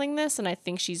reconciling this, and I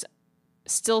think she's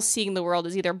still seeing the world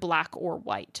as either black or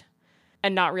white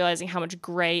and not realizing how much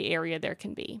gray area there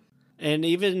can be. And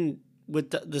even with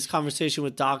this conversation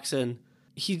with Dockson,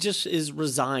 he just is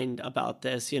resigned about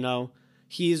this,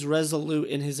 He is resolute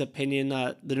in his opinion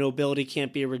that the nobility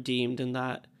can't be redeemed and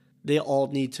that they all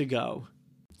need to go.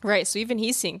 Right, so even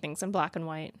he's seeing things in black and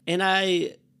white. And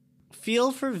I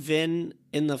feel for Vin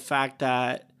in the fact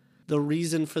that the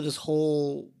reason for this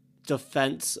whole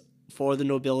defense for the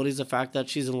nobility is the fact that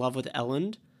she's in love with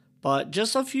Elend. But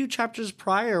just a few chapters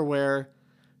prior where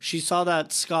she saw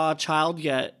that Ska child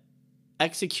get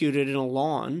executed in a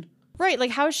lawn. Right,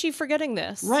 like how is she forgetting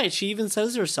this? Right, she even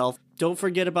says to herself, don't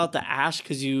forget about the ash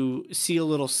because you see a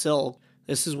little silk.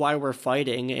 This is why we're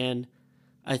fighting. And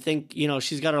I think,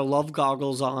 she's got her love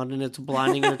goggles on and it's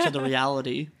blinding her to the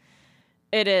reality.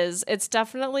 It is. It's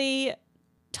definitely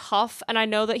tough. And I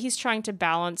know that he's trying to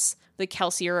balance the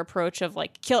Kelsier approach of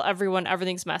like, kill everyone,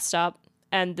 everything's messed up.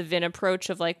 And the Vin approach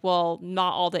of like, well,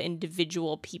 not all the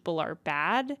individual people are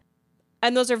bad.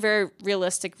 And those are very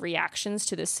realistic reactions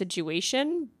to this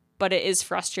situation. But it is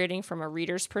frustrating from a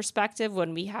reader's perspective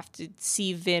when we have to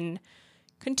see Vin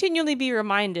continually be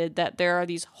reminded that there are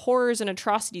these horrors and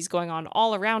atrocities going on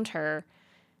all around her,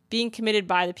 being committed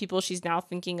by the people she's now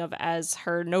thinking of as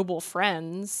her noble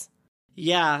friends.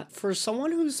 Yeah, for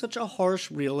someone who's such a harsh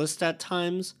realist at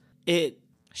times,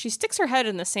 she sticks her head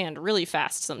in the sand really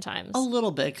fast sometimes. A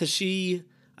little bit, because she,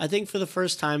 I think for the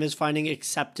first time, is finding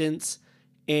acceptance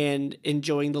and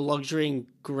enjoying the luxury and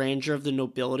grandeur of the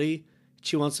nobility.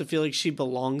 She wants to feel like she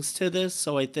belongs to this,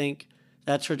 so I think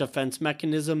that's her defense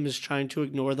mechanism, is trying to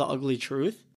ignore the ugly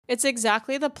truth. It's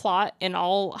exactly the plot in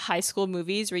all high school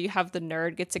movies where you have the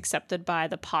nerd gets accepted by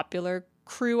the popular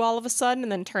crew all of a sudden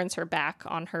and then turns her back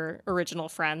on her original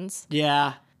friends.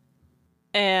 Yeah.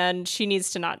 And she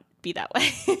needs to not be that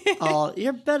way. Oh,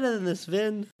 you're better than this,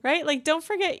 Vin. Right? Like, don't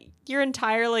forget your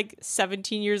entire,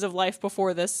 17 years of life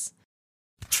before this.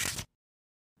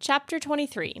 Chapter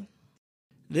 23.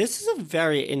 This is a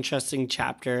very interesting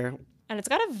chapter. And it's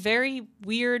got a very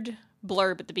weird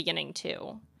blurb at the beginning,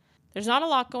 too. There's not a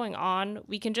lot going on.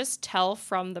 We can just tell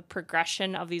from the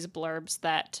progression of these blurbs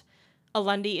that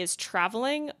Alendi is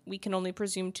traveling. We can only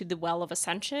presume to the Well of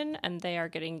Ascension, and they are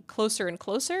getting closer and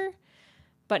closer.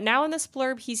 But now in this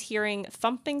blurb, he's hearing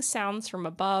thumping sounds from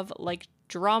above, like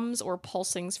drums or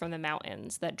pulsings from the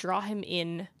mountains that draw him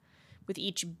in with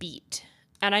each beat.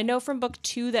 And I know from book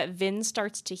 2 that Vin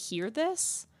starts to hear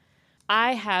this.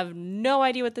 I have no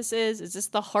idea what this is. Is this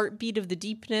the heartbeat of the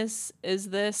deepness? Is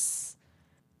this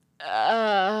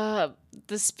the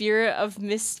spirit of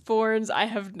Mistborns? I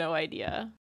have no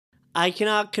idea. I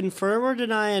cannot confirm or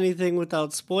deny anything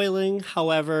without spoiling.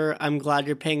 However, I'm glad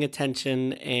you're paying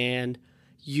attention and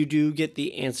you do get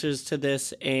the answers to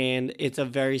this, and it's a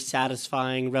very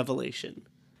satisfying revelation.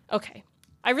 Okay.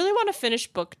 I really want to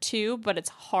finish book 2, but it's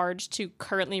hard to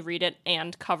currently read it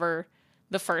and cover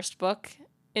the first book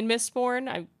in Mistborn.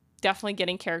 I'm definitely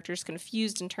getting characters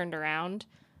confused and turned around.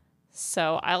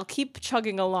 So I'll keep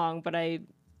chugging along, but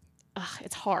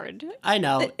it's hard. I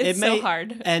know. It's it may so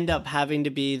hard. End up having to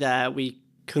be that we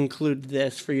conclude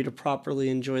this for you to properly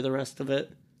enjoy the rest of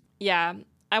it. Yeah.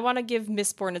 I want to give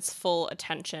Mistborn its full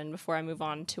attention before I move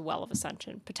on to Well of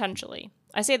Ascension, potentially.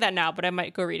 I say that now, but I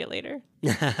might go read it later.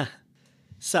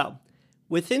 So,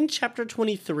 within chapter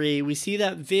 23, we see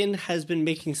that Vin has been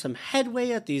making some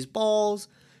headway at these balls.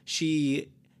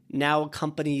 She now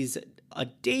accompanies a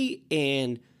date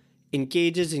and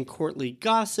engages in courtly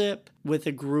gossip with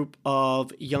a group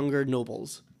of younger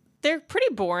nobles. They're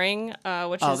pretty boring,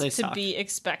 which is to suck. be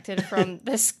expected from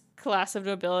this class of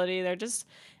nobility. They're just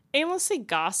aimlessly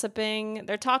gossiping.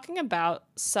 They're talking about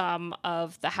some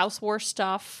of the house war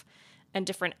stuff and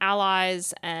different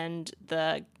allies, and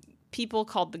the people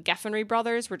called the Geffenry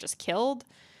brothers were just killed.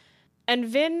 And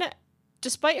Vin,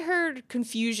 despite her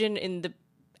confusion in the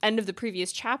end of the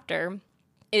previous chapter,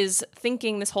 is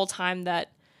thinking this whole time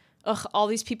that all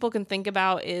these people can think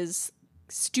about is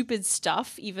stupid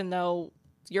stuff, even though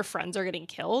your friends are getting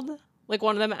killed. Like,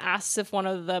 one of them asks if one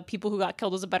of the people who got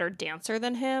killed was a better dancer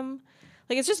than him.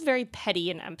 Like, it's just very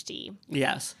petty and empty.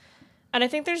 Yes. And I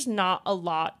think there's not a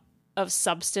lot of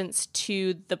substance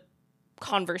to the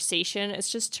conversation.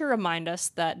 It's just to remind us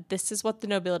that this is what the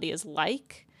nobility is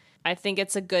like. I think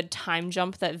it's a good time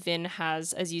jump that Vin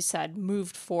has, as you said,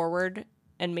 moved forward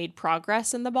and made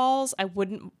progress in the balls. I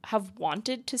wouldn't have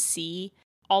wanted to see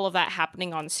all of that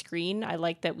happening on screen. I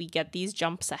like that we get these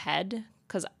jumps ahead,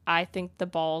 because I think the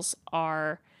balls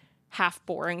are half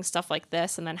boring stuff like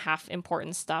this and then half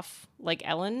important stuff like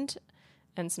Elend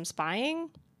and some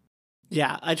spying.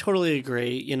 Yeah, I totally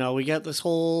agree. We get this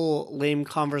whole lame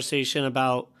conversation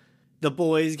about the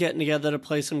boys getting together to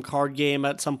play some card game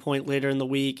at some point later in the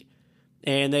week,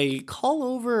 and they call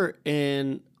over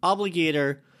an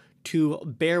obligator to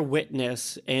bear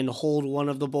witness and hold one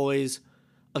of the boys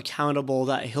accountable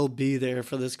that he'll be there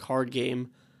for this card game.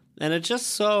 And it's just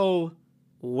so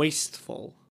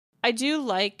wasteful. I do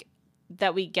like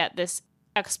that we get this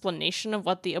explanation of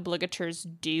what the obligators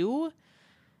do.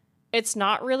 It's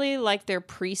not really like they're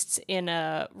priests in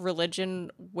a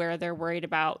religion where they're worried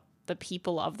about the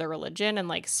people of the religion and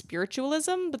like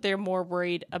spiritualism, but they're more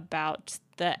worried about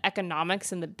the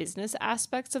economics and the business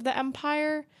aspects of the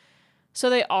empire. So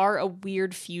they are a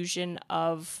weird fusion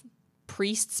of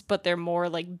priests, but they're more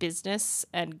like business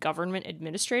and government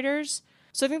administrators.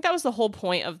 So I think that was the whole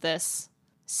point of this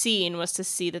scene, was to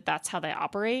see that that's how they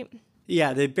operate.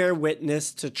 Yeah, they bear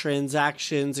witness to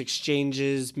transactions,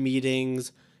 exchanges,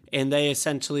 meetings, and they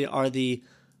essentially are the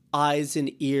eyes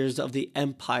and ears of the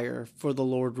empire for the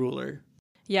Lord Ruler.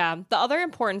 Yeah, the other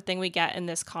important thing we get in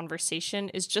this conversation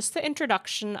is just the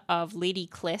introduction of Lady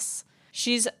Cliss.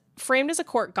 She's framed as a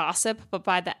court gossip, but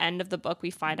by the end of the book, we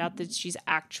find out that she's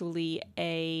actually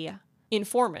a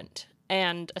informant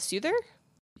and a soother.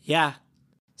 Yeah.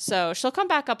 So she'll come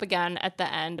back up again at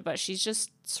the end, but she's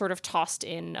just sort of tossed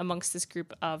in amongst this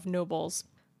group of nobles.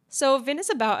 So Vin is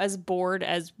about as bored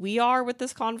as we are with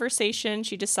this conversation.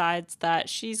 She decides that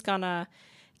she's gonna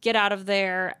get out of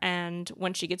there, and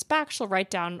when she gets back, she'll write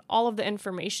down all of the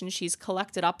information she's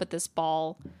collected up at this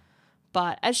ball.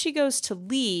 But as she goes to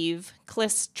leave,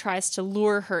 Cliss tries to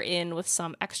lure her in with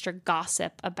some extra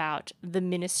gossip about the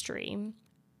ministry.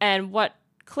 And what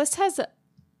Cliss has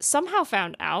somehow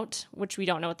found out, which we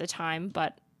don't know at the time,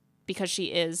 but because she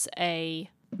is a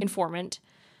informant,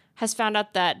 has found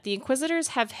out that the Inquisitors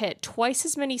have hit twice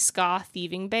as many ska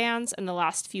thieving bands in the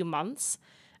last few months,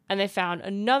 and they found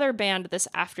another band this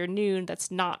afternoon that's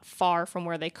not far from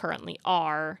where they currently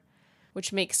are,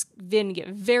 which makes Vin get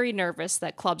very nervous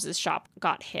that Clubs' shop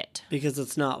got hit. Because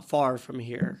it's not far from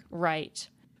here. Right.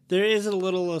 There is a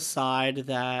little aside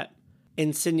that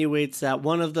insinuates that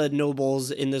one of the nobles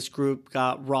in this group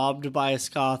got robbed by a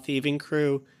ska thieving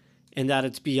crew, and that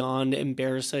it's beyond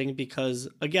embarrassing because,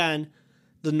 again,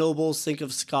 the nobles think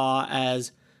of ska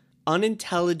as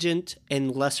unintelligent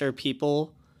and lesser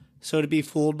people. So to be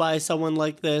fooled by someone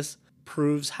like this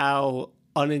proves how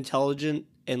unintelligent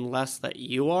and less that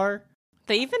you are.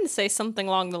 They even say something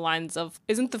along the lines of,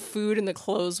 isn't the food and the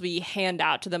clothes we hand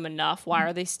out to them enough? Why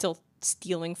are they still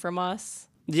stealing from us?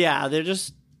 Yeah, they're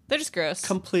just gross.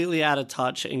 Completely out of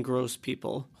touch and gross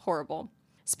people. Horrible.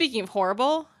 Speaking of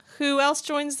horrible, who else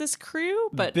joins this crew?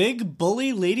 But Big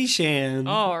Bully Lady Shan.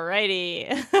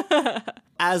 Alrighty.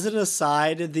 As an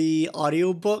aside, the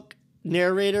audiobook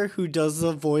narrator who does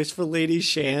the voice for Lady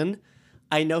Shan,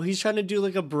 I know he's trying to do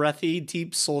like a breathy,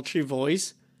 deep, sultry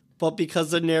voice, but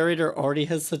because the narrator already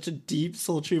has such a deep,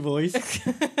 sultry voice,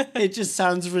 it just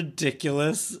sounds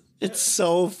ridiculous. It's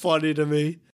so funny to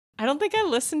me. I don't think I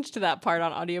listened to that part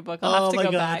on audiobook. I'll have to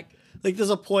go back. Like,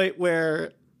 there's a point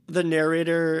where the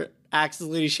narrator acts as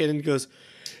Lady Shan and goes,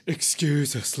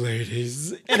 "Excuse us,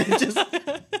 ladies." And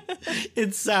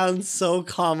it sounds so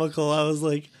comical. I was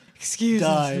like, "Excuse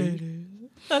us, ladies."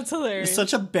 That's hilarious. It's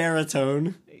such a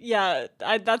baritone. Yeah,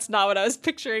 that's not what I was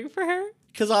picturing for her.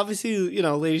 Because obviously, you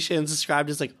know, Lady Shan's described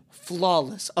as like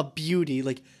flawless, a beauty,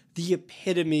 like the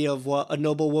epitome of what a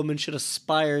noble woman should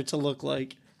aspire to look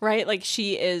like. Right? Like,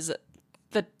 she is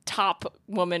the top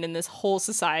woman in this whole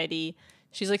society.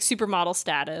 She's like supermodel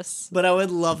status. But I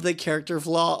would love the character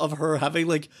flaw of her having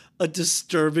like a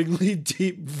disturbingly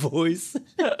deep voice.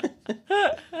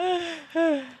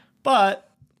 But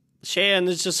Shan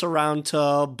is just around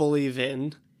to bully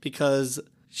Vin because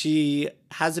she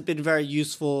hasn't been very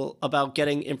useful about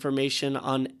getting information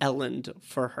on Elend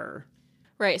for her.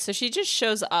 Right, so she just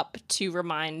shows up to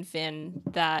remind Vin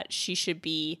that she should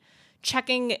be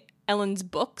checking Elend's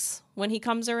books when he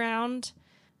comes around,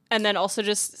 and then also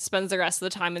just spends the rest of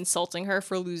the time insulting her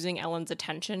for losing Elend's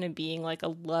attention and being like a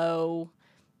low,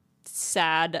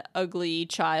 sad, ugly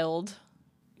child.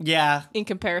 Yeah. In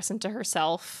comparison to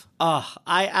herself.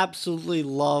 I absolutely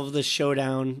love the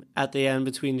showdown at the end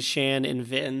between Shan and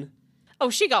Vin. Oh,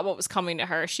 she got what was coming to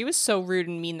her. She was so rude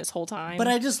and mean this whole time. But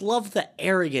I just love the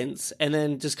arrogance and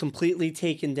then just completely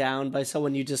taken down by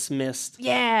someone you dismissed.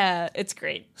 Yeah, it's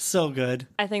great. So good.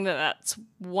 I think that's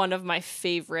one of my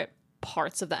favorite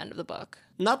parts of the end of the book.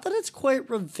 Not that it's quite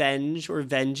revenge or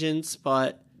vengeance,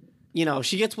 but, you know,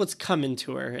 she gets what's coming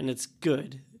to her and it's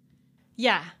good.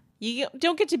 Yeah. You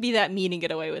don't get to be that mean and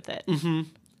get away with it. Mm-hmm.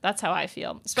 That's how I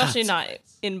feel. Especially not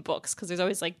in books, because there's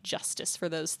always, like, justice for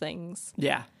those things.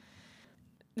 Yeah.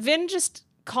 Vin just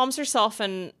calms herself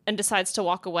and decides to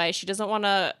walk away. She doesn't want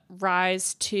to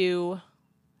rise to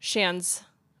Shan's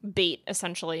bait,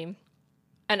 essentially.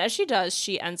 And as she does,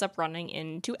 she ends up running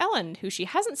into Elend, who she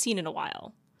hasn't seen in a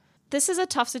while. This is a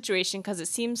tough situation because it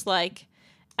seems like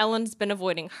Elend's been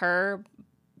avoiding her,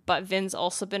 but Vin's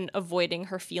also been avoiding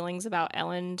her feelings about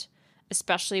Elend,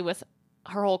 especially with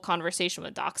her whole conversation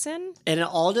with Dachshund. And it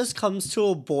all just comes to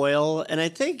a boil. And I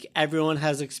think everyone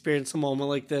has experienced a moment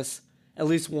like this at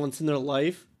least once in their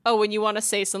life. Oh, when you want to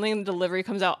say something and the delivery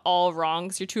comes out all wrong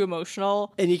because you're too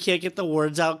emotional. And you can't get the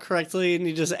words out correctly and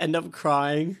you just end up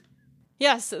crying.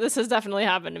 Yes, this has definitely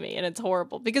happened to me, and it's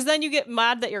horrible. Because then you get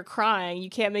mad that you're crying, you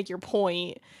can't make your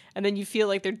point, and then you feel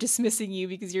like they're dismissing you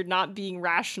because you're not being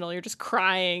rational, you're just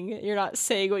crying, you're not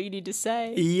saying what you need to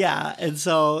say. Yeah, and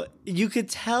so you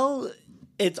could tell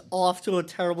it's off to a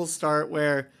terrible start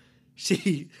where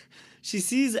she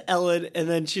sees Ellen, and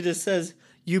then she just says,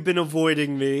 "You've been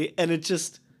avoiding me," and it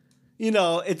just,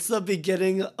 it's the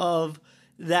beginning of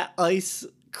that ice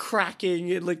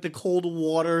cracking and like the cold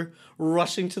water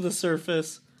rushing to the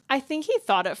surface. I think he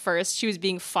thought at first she was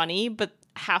being funny, but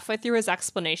halfway through his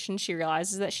explanation, she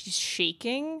realizes that she's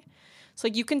shaking. So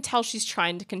like you can tell she's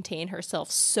trying to contain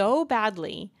herself so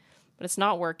badly, but it's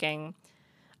not working.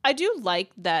 I do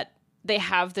like that they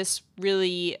have this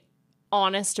really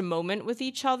honest moment with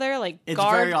each other. Like it's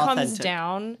guard comes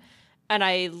down, and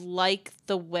I like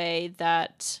the way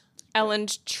that Ellen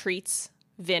treats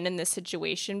Vin in this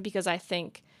situation, because I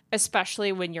think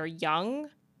especially when you're young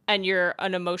and you're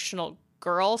an emotional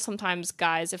girl, sometimes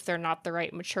guys, if they're not the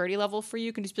right maturity level for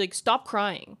you, can just be like, stop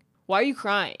crying. Why are you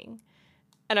crying?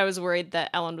 And I was worried that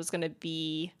Ellen was going to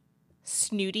be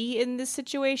snooty in this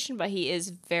situation, but he is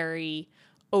very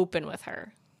open with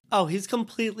her. Oh, he's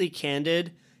completely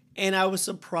candid. And I was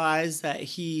surprised that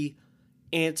he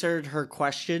answered her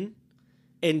question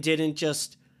and didn't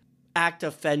just act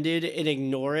offended and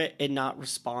ignore it and not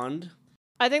respond.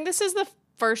 I think this is the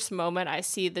first moment I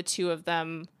see the two of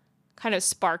them kind of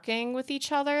sparking with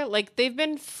each other. Like, they've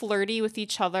been flirty with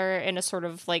each other in a sort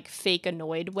of like fake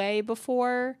annoyed way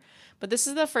before, but this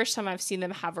is the first time I've seen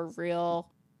them have a real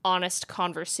honest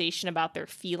conversation about their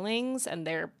feelings and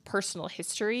their personal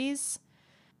histories.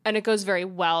 And it goes very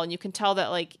well. And you can tell that,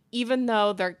 like, even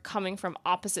though they're coming from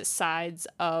opposite sides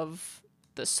of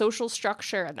the social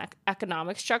structure and the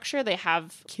economic structure, they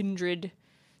have kindred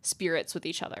spirits with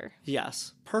each other.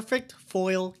 Yes. Perfect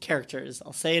foil characters.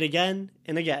 I'll say it again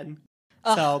and again.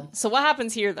 So what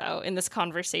happens here, though, in this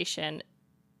conversation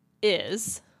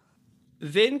is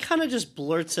Vin kind of just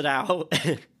blurts it out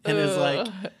and is like,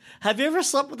 have you ever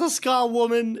slept with a ska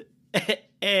woman?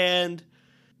 And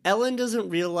Ellen doesn't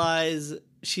realize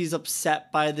she's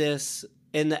upset by this,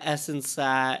 in the essence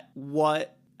that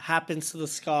what happens to the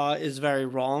ska is very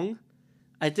wrong.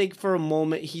 I think for a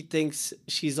moment he thinks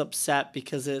she's upset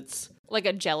because it's like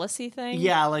a jealousy thing.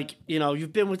 Yeah, like,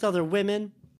 you've been with other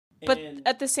women. But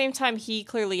at the same time, he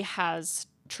clearly has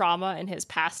trauma in his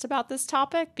past about this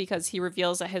topic, because he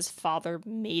reveals that his father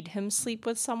made him sleep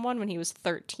with someone when he was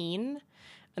 13,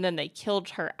 and then they killed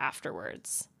her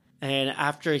afterwards. And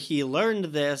after he learned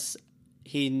this,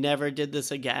 he never did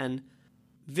this again.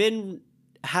 Vin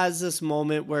has this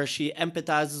moment where she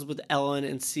empathizes with Ellen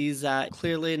and sees that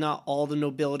clearly not all the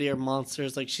nobility are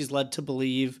monsters like she's led to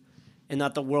believe, and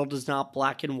that the world is not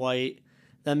black and white,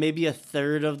 that maybe a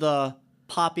third of the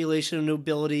population of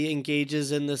nobility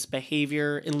engages in this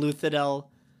behavior in Luthadel,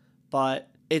 but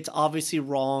it's obviously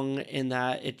wrong in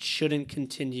that it shouldn't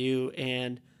continue,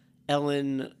 and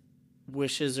Ellen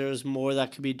wishes there was more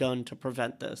that could be done to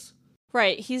prevent this.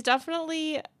 Right. He's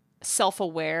definitely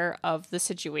self-aware of the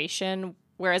situation,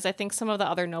 whereas I think some of the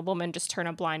other noblemen just turn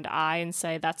a blind eye and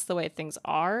say that's the way things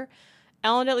are.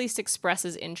 Ellen at least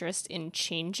expresses interest in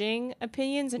changing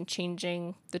opinions and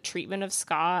changing the treatment of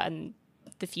ska and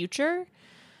the future.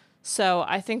 So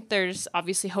I think there's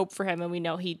obviously hope for him, and we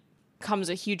know he becomes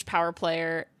a huge power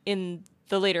player in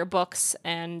the later books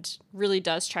and really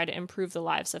does try to improve the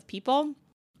lives of people.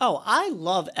 Oh, I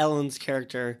love Ellen's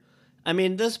character. I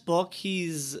mean, this book,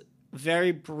 he's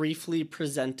very briefly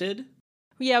presented.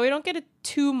 Yeah, we don't get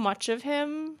too much of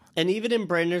him. And even in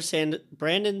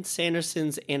Brandon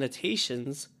Sanderson's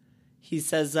annotations, he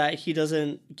says that he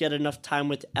doesn't get enough time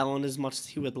with Ellen as much as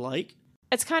he would like.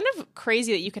 It's kind of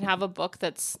crazy that you can have a book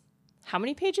that's, how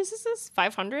many pages is this?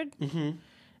 500? Mm-hmm.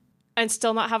 And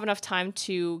still not have enough time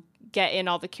to get in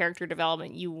all the character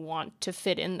development you want to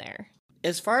fit in there.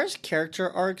 As far as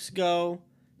character arcs go,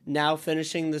 now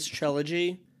finishing this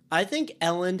trilogy, I think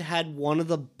Ellen had one of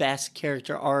the best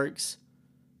character arcs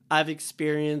I've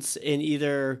experienced in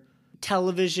either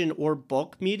television or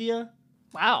book media.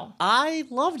 Wow. I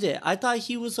loved it. I thought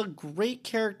he was a great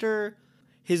character.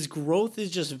 His growth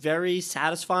is just very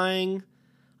satisfying.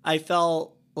 I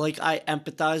felt like I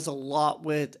empathized a lot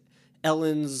with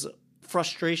Ellen's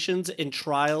frustrations and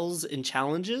trials and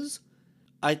challenges.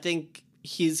 I think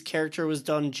his character was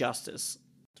done justice.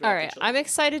 All right, I'm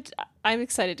excited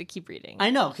to keep reading.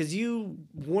 I know, because you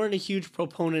weren't a huge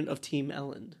proponent of Team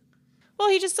Ellen. Well,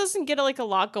 he just doesn't get like a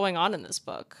lot going on in this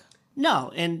book.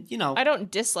 No, and, you know... I don't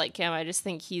dislike him. I just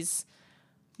think he's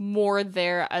more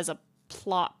there as a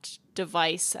plot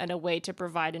device and a way to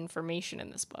provide information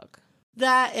in this book.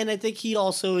 That, and I think he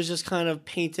also is just kind of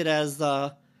painted as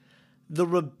the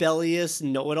rebellious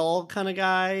know-it-all kind of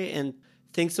guy, and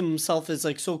thinks of himself as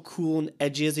like so cool and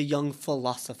edgy as a young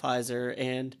philosophizer,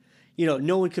 and, you know,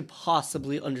 no one could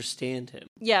possibly understand him.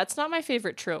 Yeah, it's not my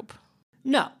favorite trope.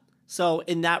 No. So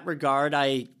in that regard,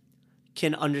 I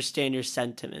can understand your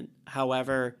sentiment.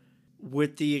 However,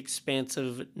 with the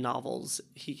expansive novels,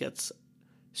 he gets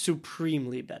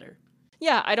supremely better.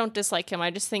 Yeah, I don't dislike him. I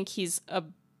just think he's a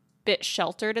bit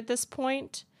sheltered at this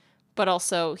point, but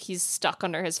also he's stuck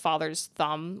under his father's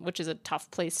thumb, which is a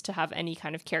tough place to have any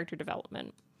kind of character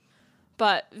development.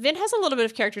 But Vin has a little bit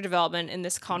of character development in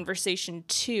this conversation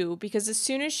too, because as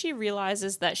soon as she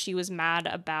realizes that she was mad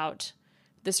about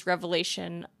this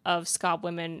revelation of Scob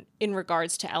women in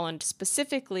regards to Elend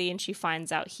specifically, and she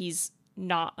finds out he's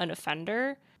not an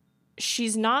offender,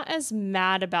 she's not as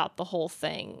mad about the whole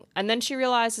thing. And then she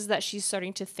realizes that she's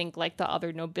starting to think like the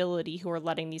other nobility who are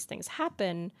letting these things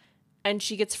happen, and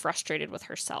she gets frustrated with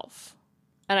herself.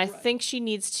 And I think she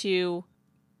needs to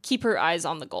keep her eyes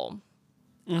on the goal.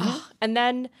 Mm-hmm. And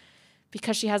then,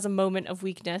 because she has a moment of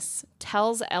weakness,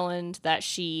 tells Elend that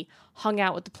she hung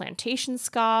out with the plantation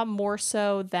ska more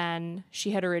so than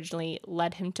she had originally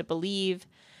led him to believe,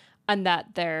 and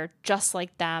that they're just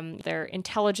like them. They're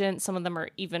intelligent. Some of them are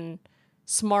even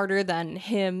smarter than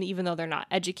him, even though they're not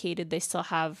educated. They still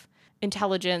have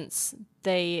intelligence.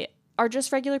 They are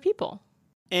just regular people.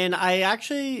 And I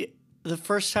actually, the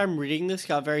first time reading this,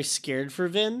 got very scared for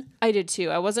Vin. I did too.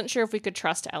 I wasn't sure if we could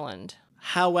trust Elend.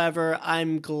 However,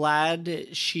 I'm glad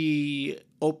she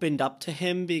opened up to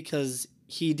him because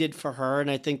he did for her. And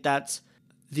I think that's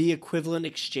the equivalent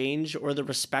exchange or the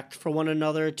respect for one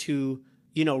another to,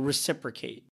 you know,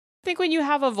 reciprocate. I think when you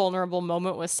have a vulnerable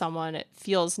moment with someone, it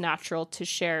feels natural to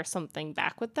share something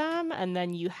back with them. And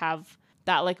then you have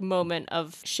that like moment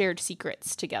of shared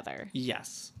secrets together.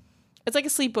 Yes. It's like a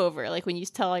sleepover, like when you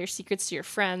tell all your secrets to your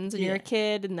friends when you're a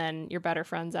kid, and then you're better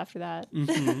friends after that.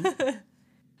 Mm-hmm.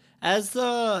 As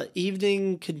the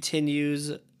evening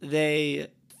continues,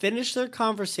 they finish their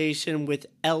conversation with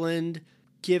Elend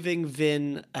giving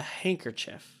Vin a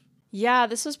handkerchief. Yeah,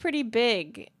 this was pretty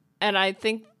big. And I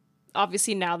think,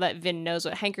 obviously, now that Vin knows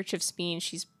what handkerchiefs mean,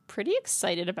 she's pretty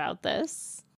excited about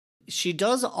this. She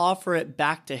does offer it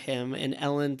back to him, and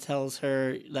Elend tells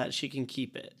her that she can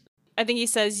keep it. I think he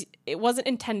says it wasn't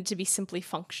intended to be simply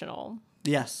functional.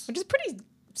 Yes. Which is a pretty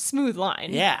smooth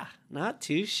line. Yeah, not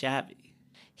too shabby.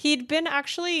 He'd been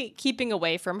actually keeping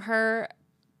away from her,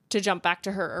 to jump back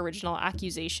to her original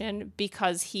accusation,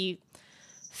 because he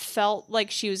felt like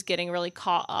she was getting really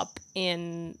caught up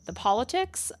in the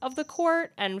politics of the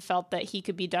court and felt that he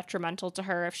could be detrimental to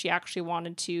her if she actually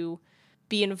wanted to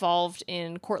be involved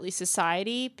in courtly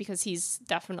society, because he's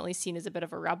definitely seen as a bit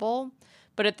of a rebel.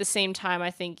 But at the same time, I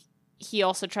think he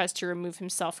also tries to remove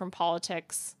himself from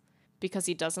politics because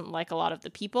he doesn't like a lot of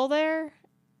the people there.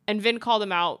 And Vin called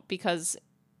him out because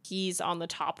he's on the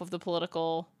top of the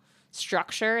political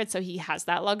structure, and so he has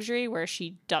that luxury where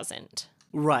she doesn't.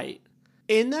 Right.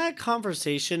 In that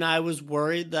conversation, I was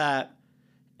worried that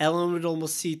Ellen would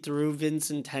almost see through Vin's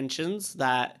intentions,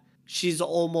 that she's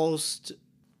almost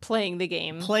playing the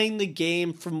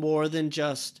game for more than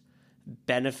just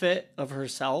benefit of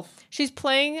herself. She's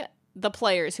playing the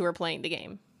players who are playing the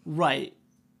game. Right.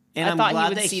 And I'm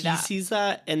glad that he sees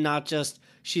that and not just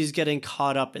she's getting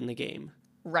caught up in the game.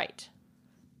 Right.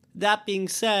 That being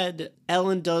said,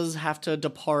 Ellen does have to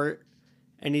depart,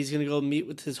 and he's going to go meet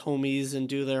with his homies and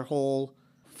do their whole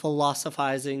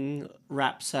philosophizing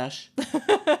rap sesh.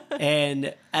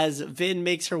 And as Vin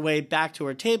makes her way back to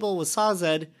her table with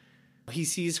Sazed, he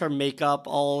sees her makeup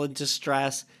all in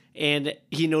distress, and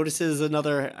he notices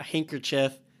another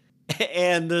handkerchief,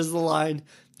 and there's the line,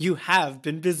 "You have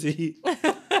been busy."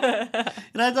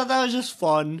 And I thought that was just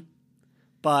fun.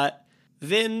 But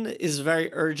Vin is very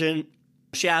urgent.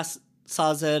 She asks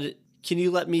Sazed, "Can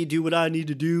you let me do what I need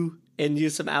to do and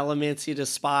use some allomancy to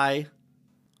spy?"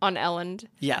 On Elend.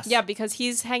 Yes. Yeah, because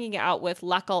he's hanging out with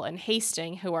Lekal and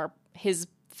Hasting, who are his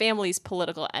family's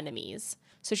political enemies.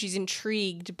 So she's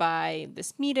intrigued by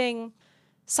this meeting.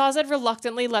 Sazed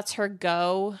reluctantly lets her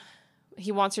go.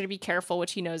 He wants her to be careful,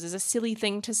 which he knows is a silly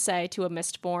thing to say to a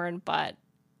Mistborn, but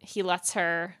he lets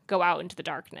her go out into the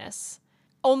darkness.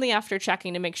 Only after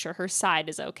checking to make sure her side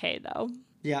is okay, though.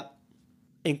 Yeah.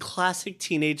 In classic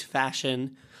teenage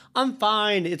fashion, "I'm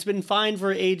fine. It's been fine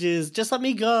for ages. Just let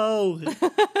me go."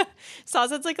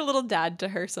 Sazed's like a little dad to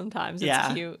her sometimes.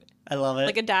 It's cute. I love it.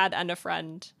 Like a dad and a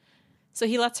friend. So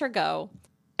he lets her go.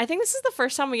 I think this is the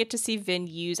first time we get to see Vin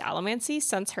use allomancy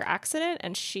since her accident,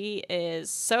 and she is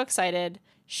so excited.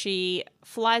 She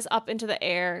flies up into the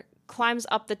air, climbs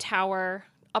up the tower,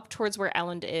 up towards where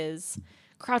Elend is,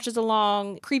 crouches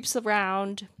along, creeps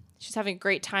around. She's having a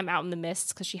great time out in the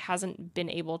mists because she hasn't been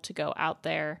able to go out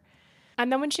there.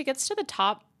 And then when she gets to the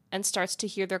top and starts to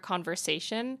hear their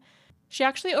conversation, she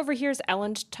actually overhears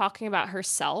Elend talking about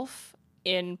herself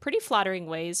in pretty flattering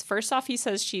ways. First off, he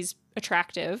says she's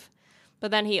attractive,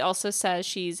 but then he also says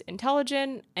she's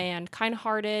intelligent and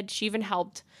kind-hearted. She even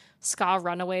helped ska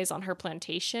runaways on her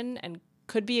plantation and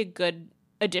could be a good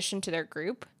addition to their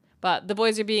group. But the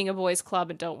boys are being a boys'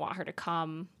 club and don't want her to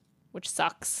come, which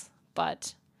sucks,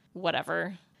 but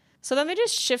whatever. So then they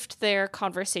just shift their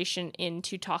conversation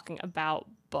into talking about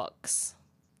books.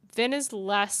 Vin is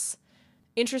less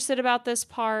interested about this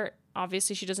part.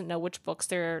 Obviously, she doesn't know which books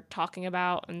they're talking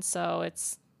about, and so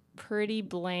it's pretty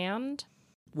bland.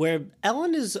 Where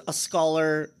Elend is a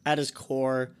scholar at his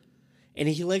core, and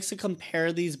he likes to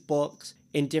compare these books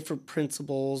in different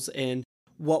principles and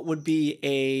what would be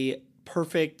a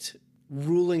perfect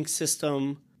ruling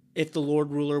system if the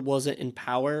Lord Ruler wasn't in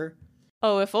power.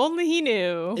 Oh, if only he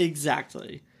knew.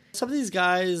 Exactly. Some of these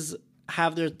guys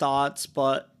have their thoughts,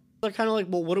 but they're kind of like,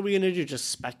 well, what are we going to do? Just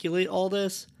speculate all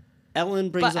this?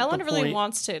 Elend brings up the point. But Elend really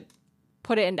wants to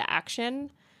put it into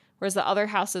action, whereas the other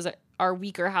houses are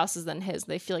weaker houses than his.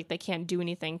 They feel like they can't do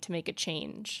anything to make a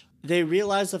change. They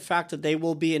realize the fact that they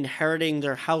will be inheriting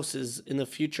their houses in the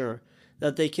future,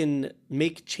 that they can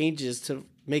make changes to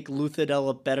make Luthadel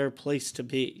a better place to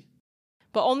be.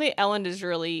 But only Elend is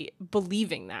really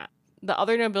believing that. The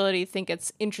other nobility think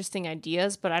it's interesting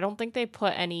ideas, but I don't think they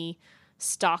put any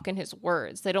stock in his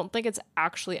words. They don't think it's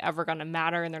actually ever going to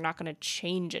matter, and they're not going to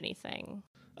change anything.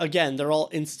 Again, they're all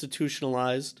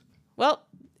institutionalized. Well,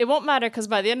 it won't matter because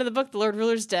by the end of the book, the Lord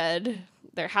Ruler's dead.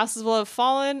 Their houses will have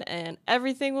fallen, and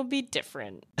everything will be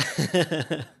different.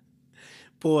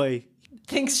 Boy.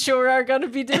 Things sure are going to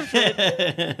be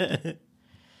different.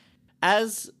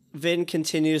 As Vin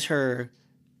continues her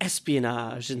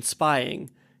espionage and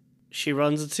spying, she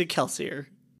runs into Kelsier.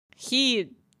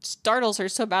 He startles her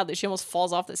so badly she almost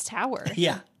falls off this tower.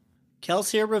 Yeah.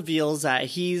 Kelsier reveals that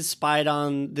he's spied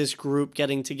on this group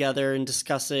getting together and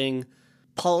discussing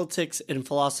politics and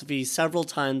philosophy several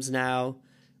times now,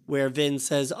 where Vin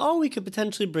says, oh, we could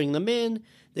potentially bring them in.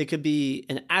 They could be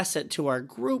an asset to our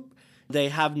group. They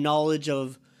have knowledge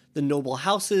of the noble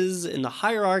houses and the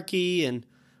hierarchy, and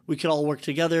we could all work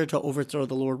together to overthrow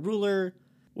the Lord Ruler,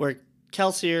 where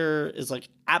Kelsier is like,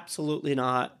 absolutely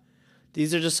not.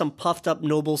 These are just some puffed up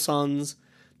noble sons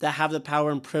that have the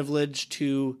power and privilege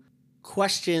to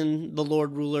question the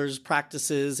Lord Ruler's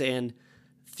practices and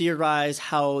theorize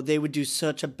how they would do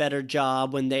such a better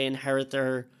job when they inherit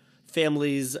their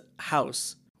family's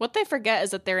house. What they forget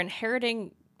is that they're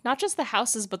inheriting not just the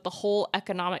houses, but the whole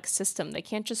economic system. They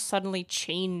can't just suddenly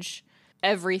change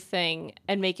everything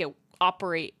and make it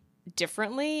operate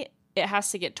differently. It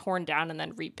has to get torn down and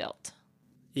then rebuilt.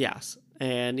 Yes.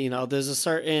 And, there's a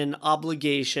certain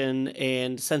obligation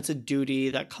and sense of duty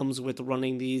that comes with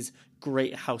running these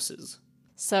great houses.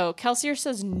 So Kelsier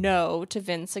says no to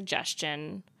Vin's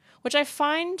suggestion, which I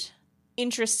find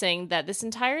interesting that this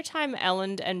entire time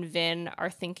Elend and Vin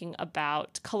are thinking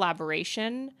about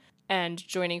collaboration and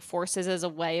joining forces as a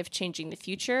way of changing the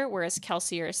future, whereas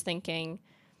Kelsier is thinking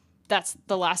that's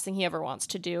the last thing he ever wants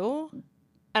to do.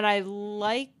 And I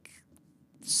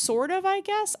sort of, I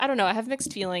guess. I don't know. I have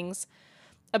mixed feelings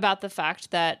about the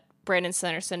fact that Brandon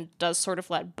Sanderson does sort of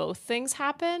let both things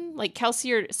happen. Like,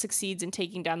 Kelsier succeeds in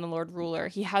taking down the Lord Ruler.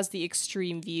 He has the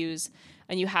extreme views,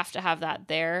 and you have to have that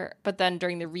there. But then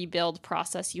during the rebuild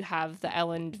process, you have the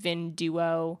Elend-Vin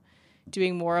duo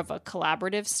doing more of a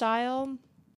collaborative style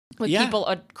with people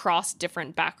across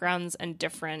different backgrounds and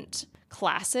different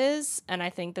classes. And I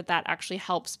think that actually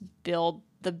helps build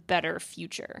the better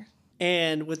future.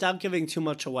 And without giving too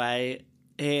much away,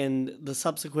 in the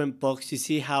subsequent books, you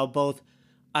see how both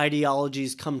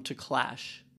ideologies come to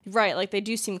clash. Right, like they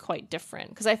do seem quite different.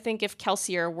 Because I think if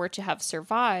Kelsier were to have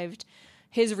survived,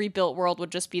 his rebuilt world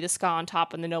would just be the ska on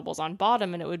top and the nobles on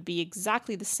bottom, and it would be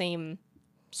exactly the same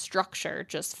structure,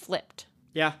 just flipped.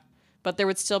 Yeah. But there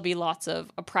would still be lots of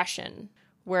oppression.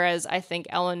 Whereas I think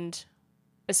Elend,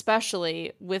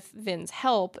 especially with Vin's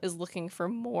help, is looking for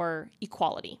more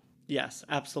equality. Yes,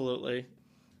 absolutely.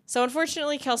 So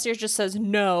unfortunately, Kelsier just says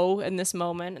no in this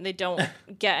moment, and they don't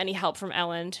get any help from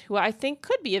Elend, who I think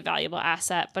could be a valuable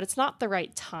asset, but it's not the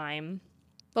right time.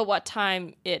 But what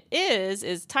time it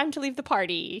is time to leave the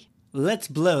party. Let's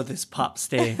blow this pop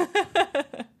stain.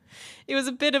 It was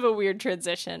a bit of a weird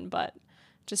transition, but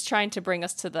just trying to bring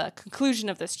us to the conclusion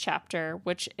of this chapter,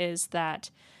 which is that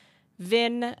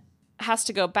Vin has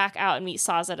to go back out and meet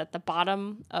Sazed at the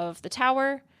bottom of the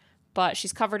tower, but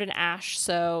she's covered in ash,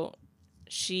 so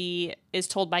she is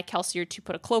told by Kelsier to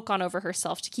put a cloak on over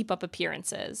herself to keep up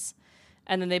appearances.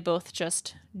 And then they both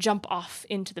just jump off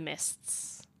into the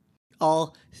mists.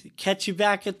 I'll catch you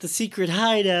back at the secret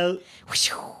hideout.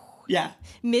 Yeah.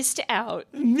 Missed out.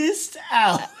 Missed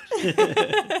out.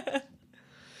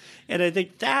 And I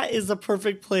think that is the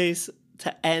perfect place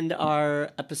to end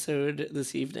our episode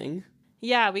this evening.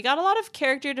 Yeah, we got a lot of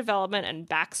character development and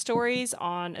backstories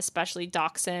on especially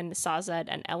Dockson, Sazed,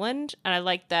 and Elend, and I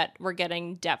like that we're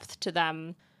getting depth to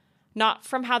them, not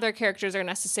from how their characters are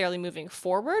necessarily moving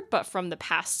forward, but from the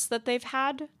pasts that they've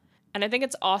had. And I think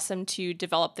it's awesome to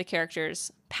develop the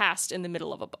characters' past in the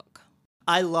middle of a book.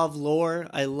 I love lore.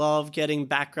 I love getting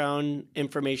background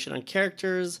information on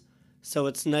characters, so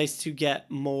it's nice to get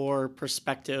more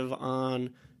perspective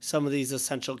on some of these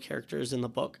essential characters in the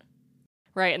book.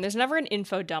 Right, and there's never an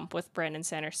info dump with Brandon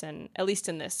Sanderson, at least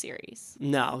in this series.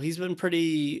 No, he's been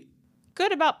pretty...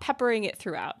 good about peppering it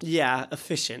throughout. Yeah,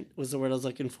 efficient was the word I was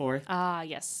looking for. Ah,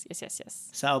 yes.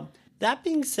 So, that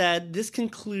being said, this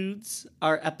concludes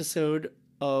our episode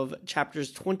of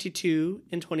chapters 22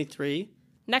 and 23.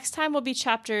 Next time will be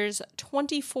chapters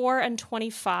 24 and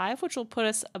 25, which will put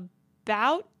us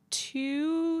about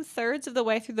 2/3 of the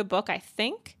way through the book, I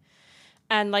think.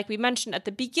 And like we mentioned at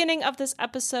the beginning of this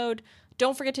episode,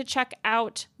 don't forget to check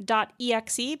out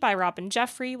 .exe by Robin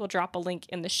Jeffrey. We'll drop a link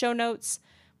in the show notes.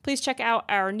 Please check out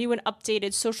our new and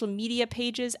updated social media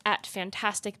pages at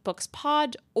Fantastic Books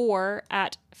Pod or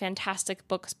at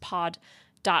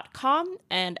fantasticbookspod.com.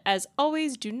 And as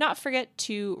always, do not forget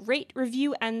to rate,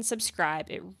 review, and subscribe.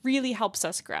 It really helps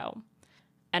us grow.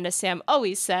 And as Sam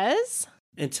always says...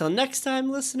 until next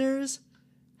time, listeners,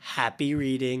 happy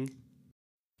reading.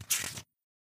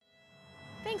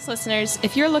 Thanks, listeners.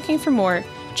 If you're looking for more,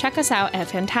 check us out at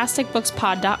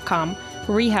fantasticbookspod.com,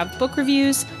 where we have book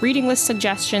reviews, reading list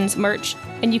suggestions, merch,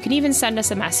 and you can even send us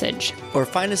a message. Or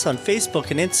find us on Facebook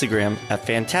and Instagram at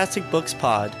Fantastic Books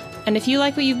Pod. And if you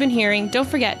like what you've been hearing, don't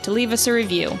forget to leave us a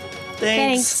review.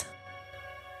 Thanks.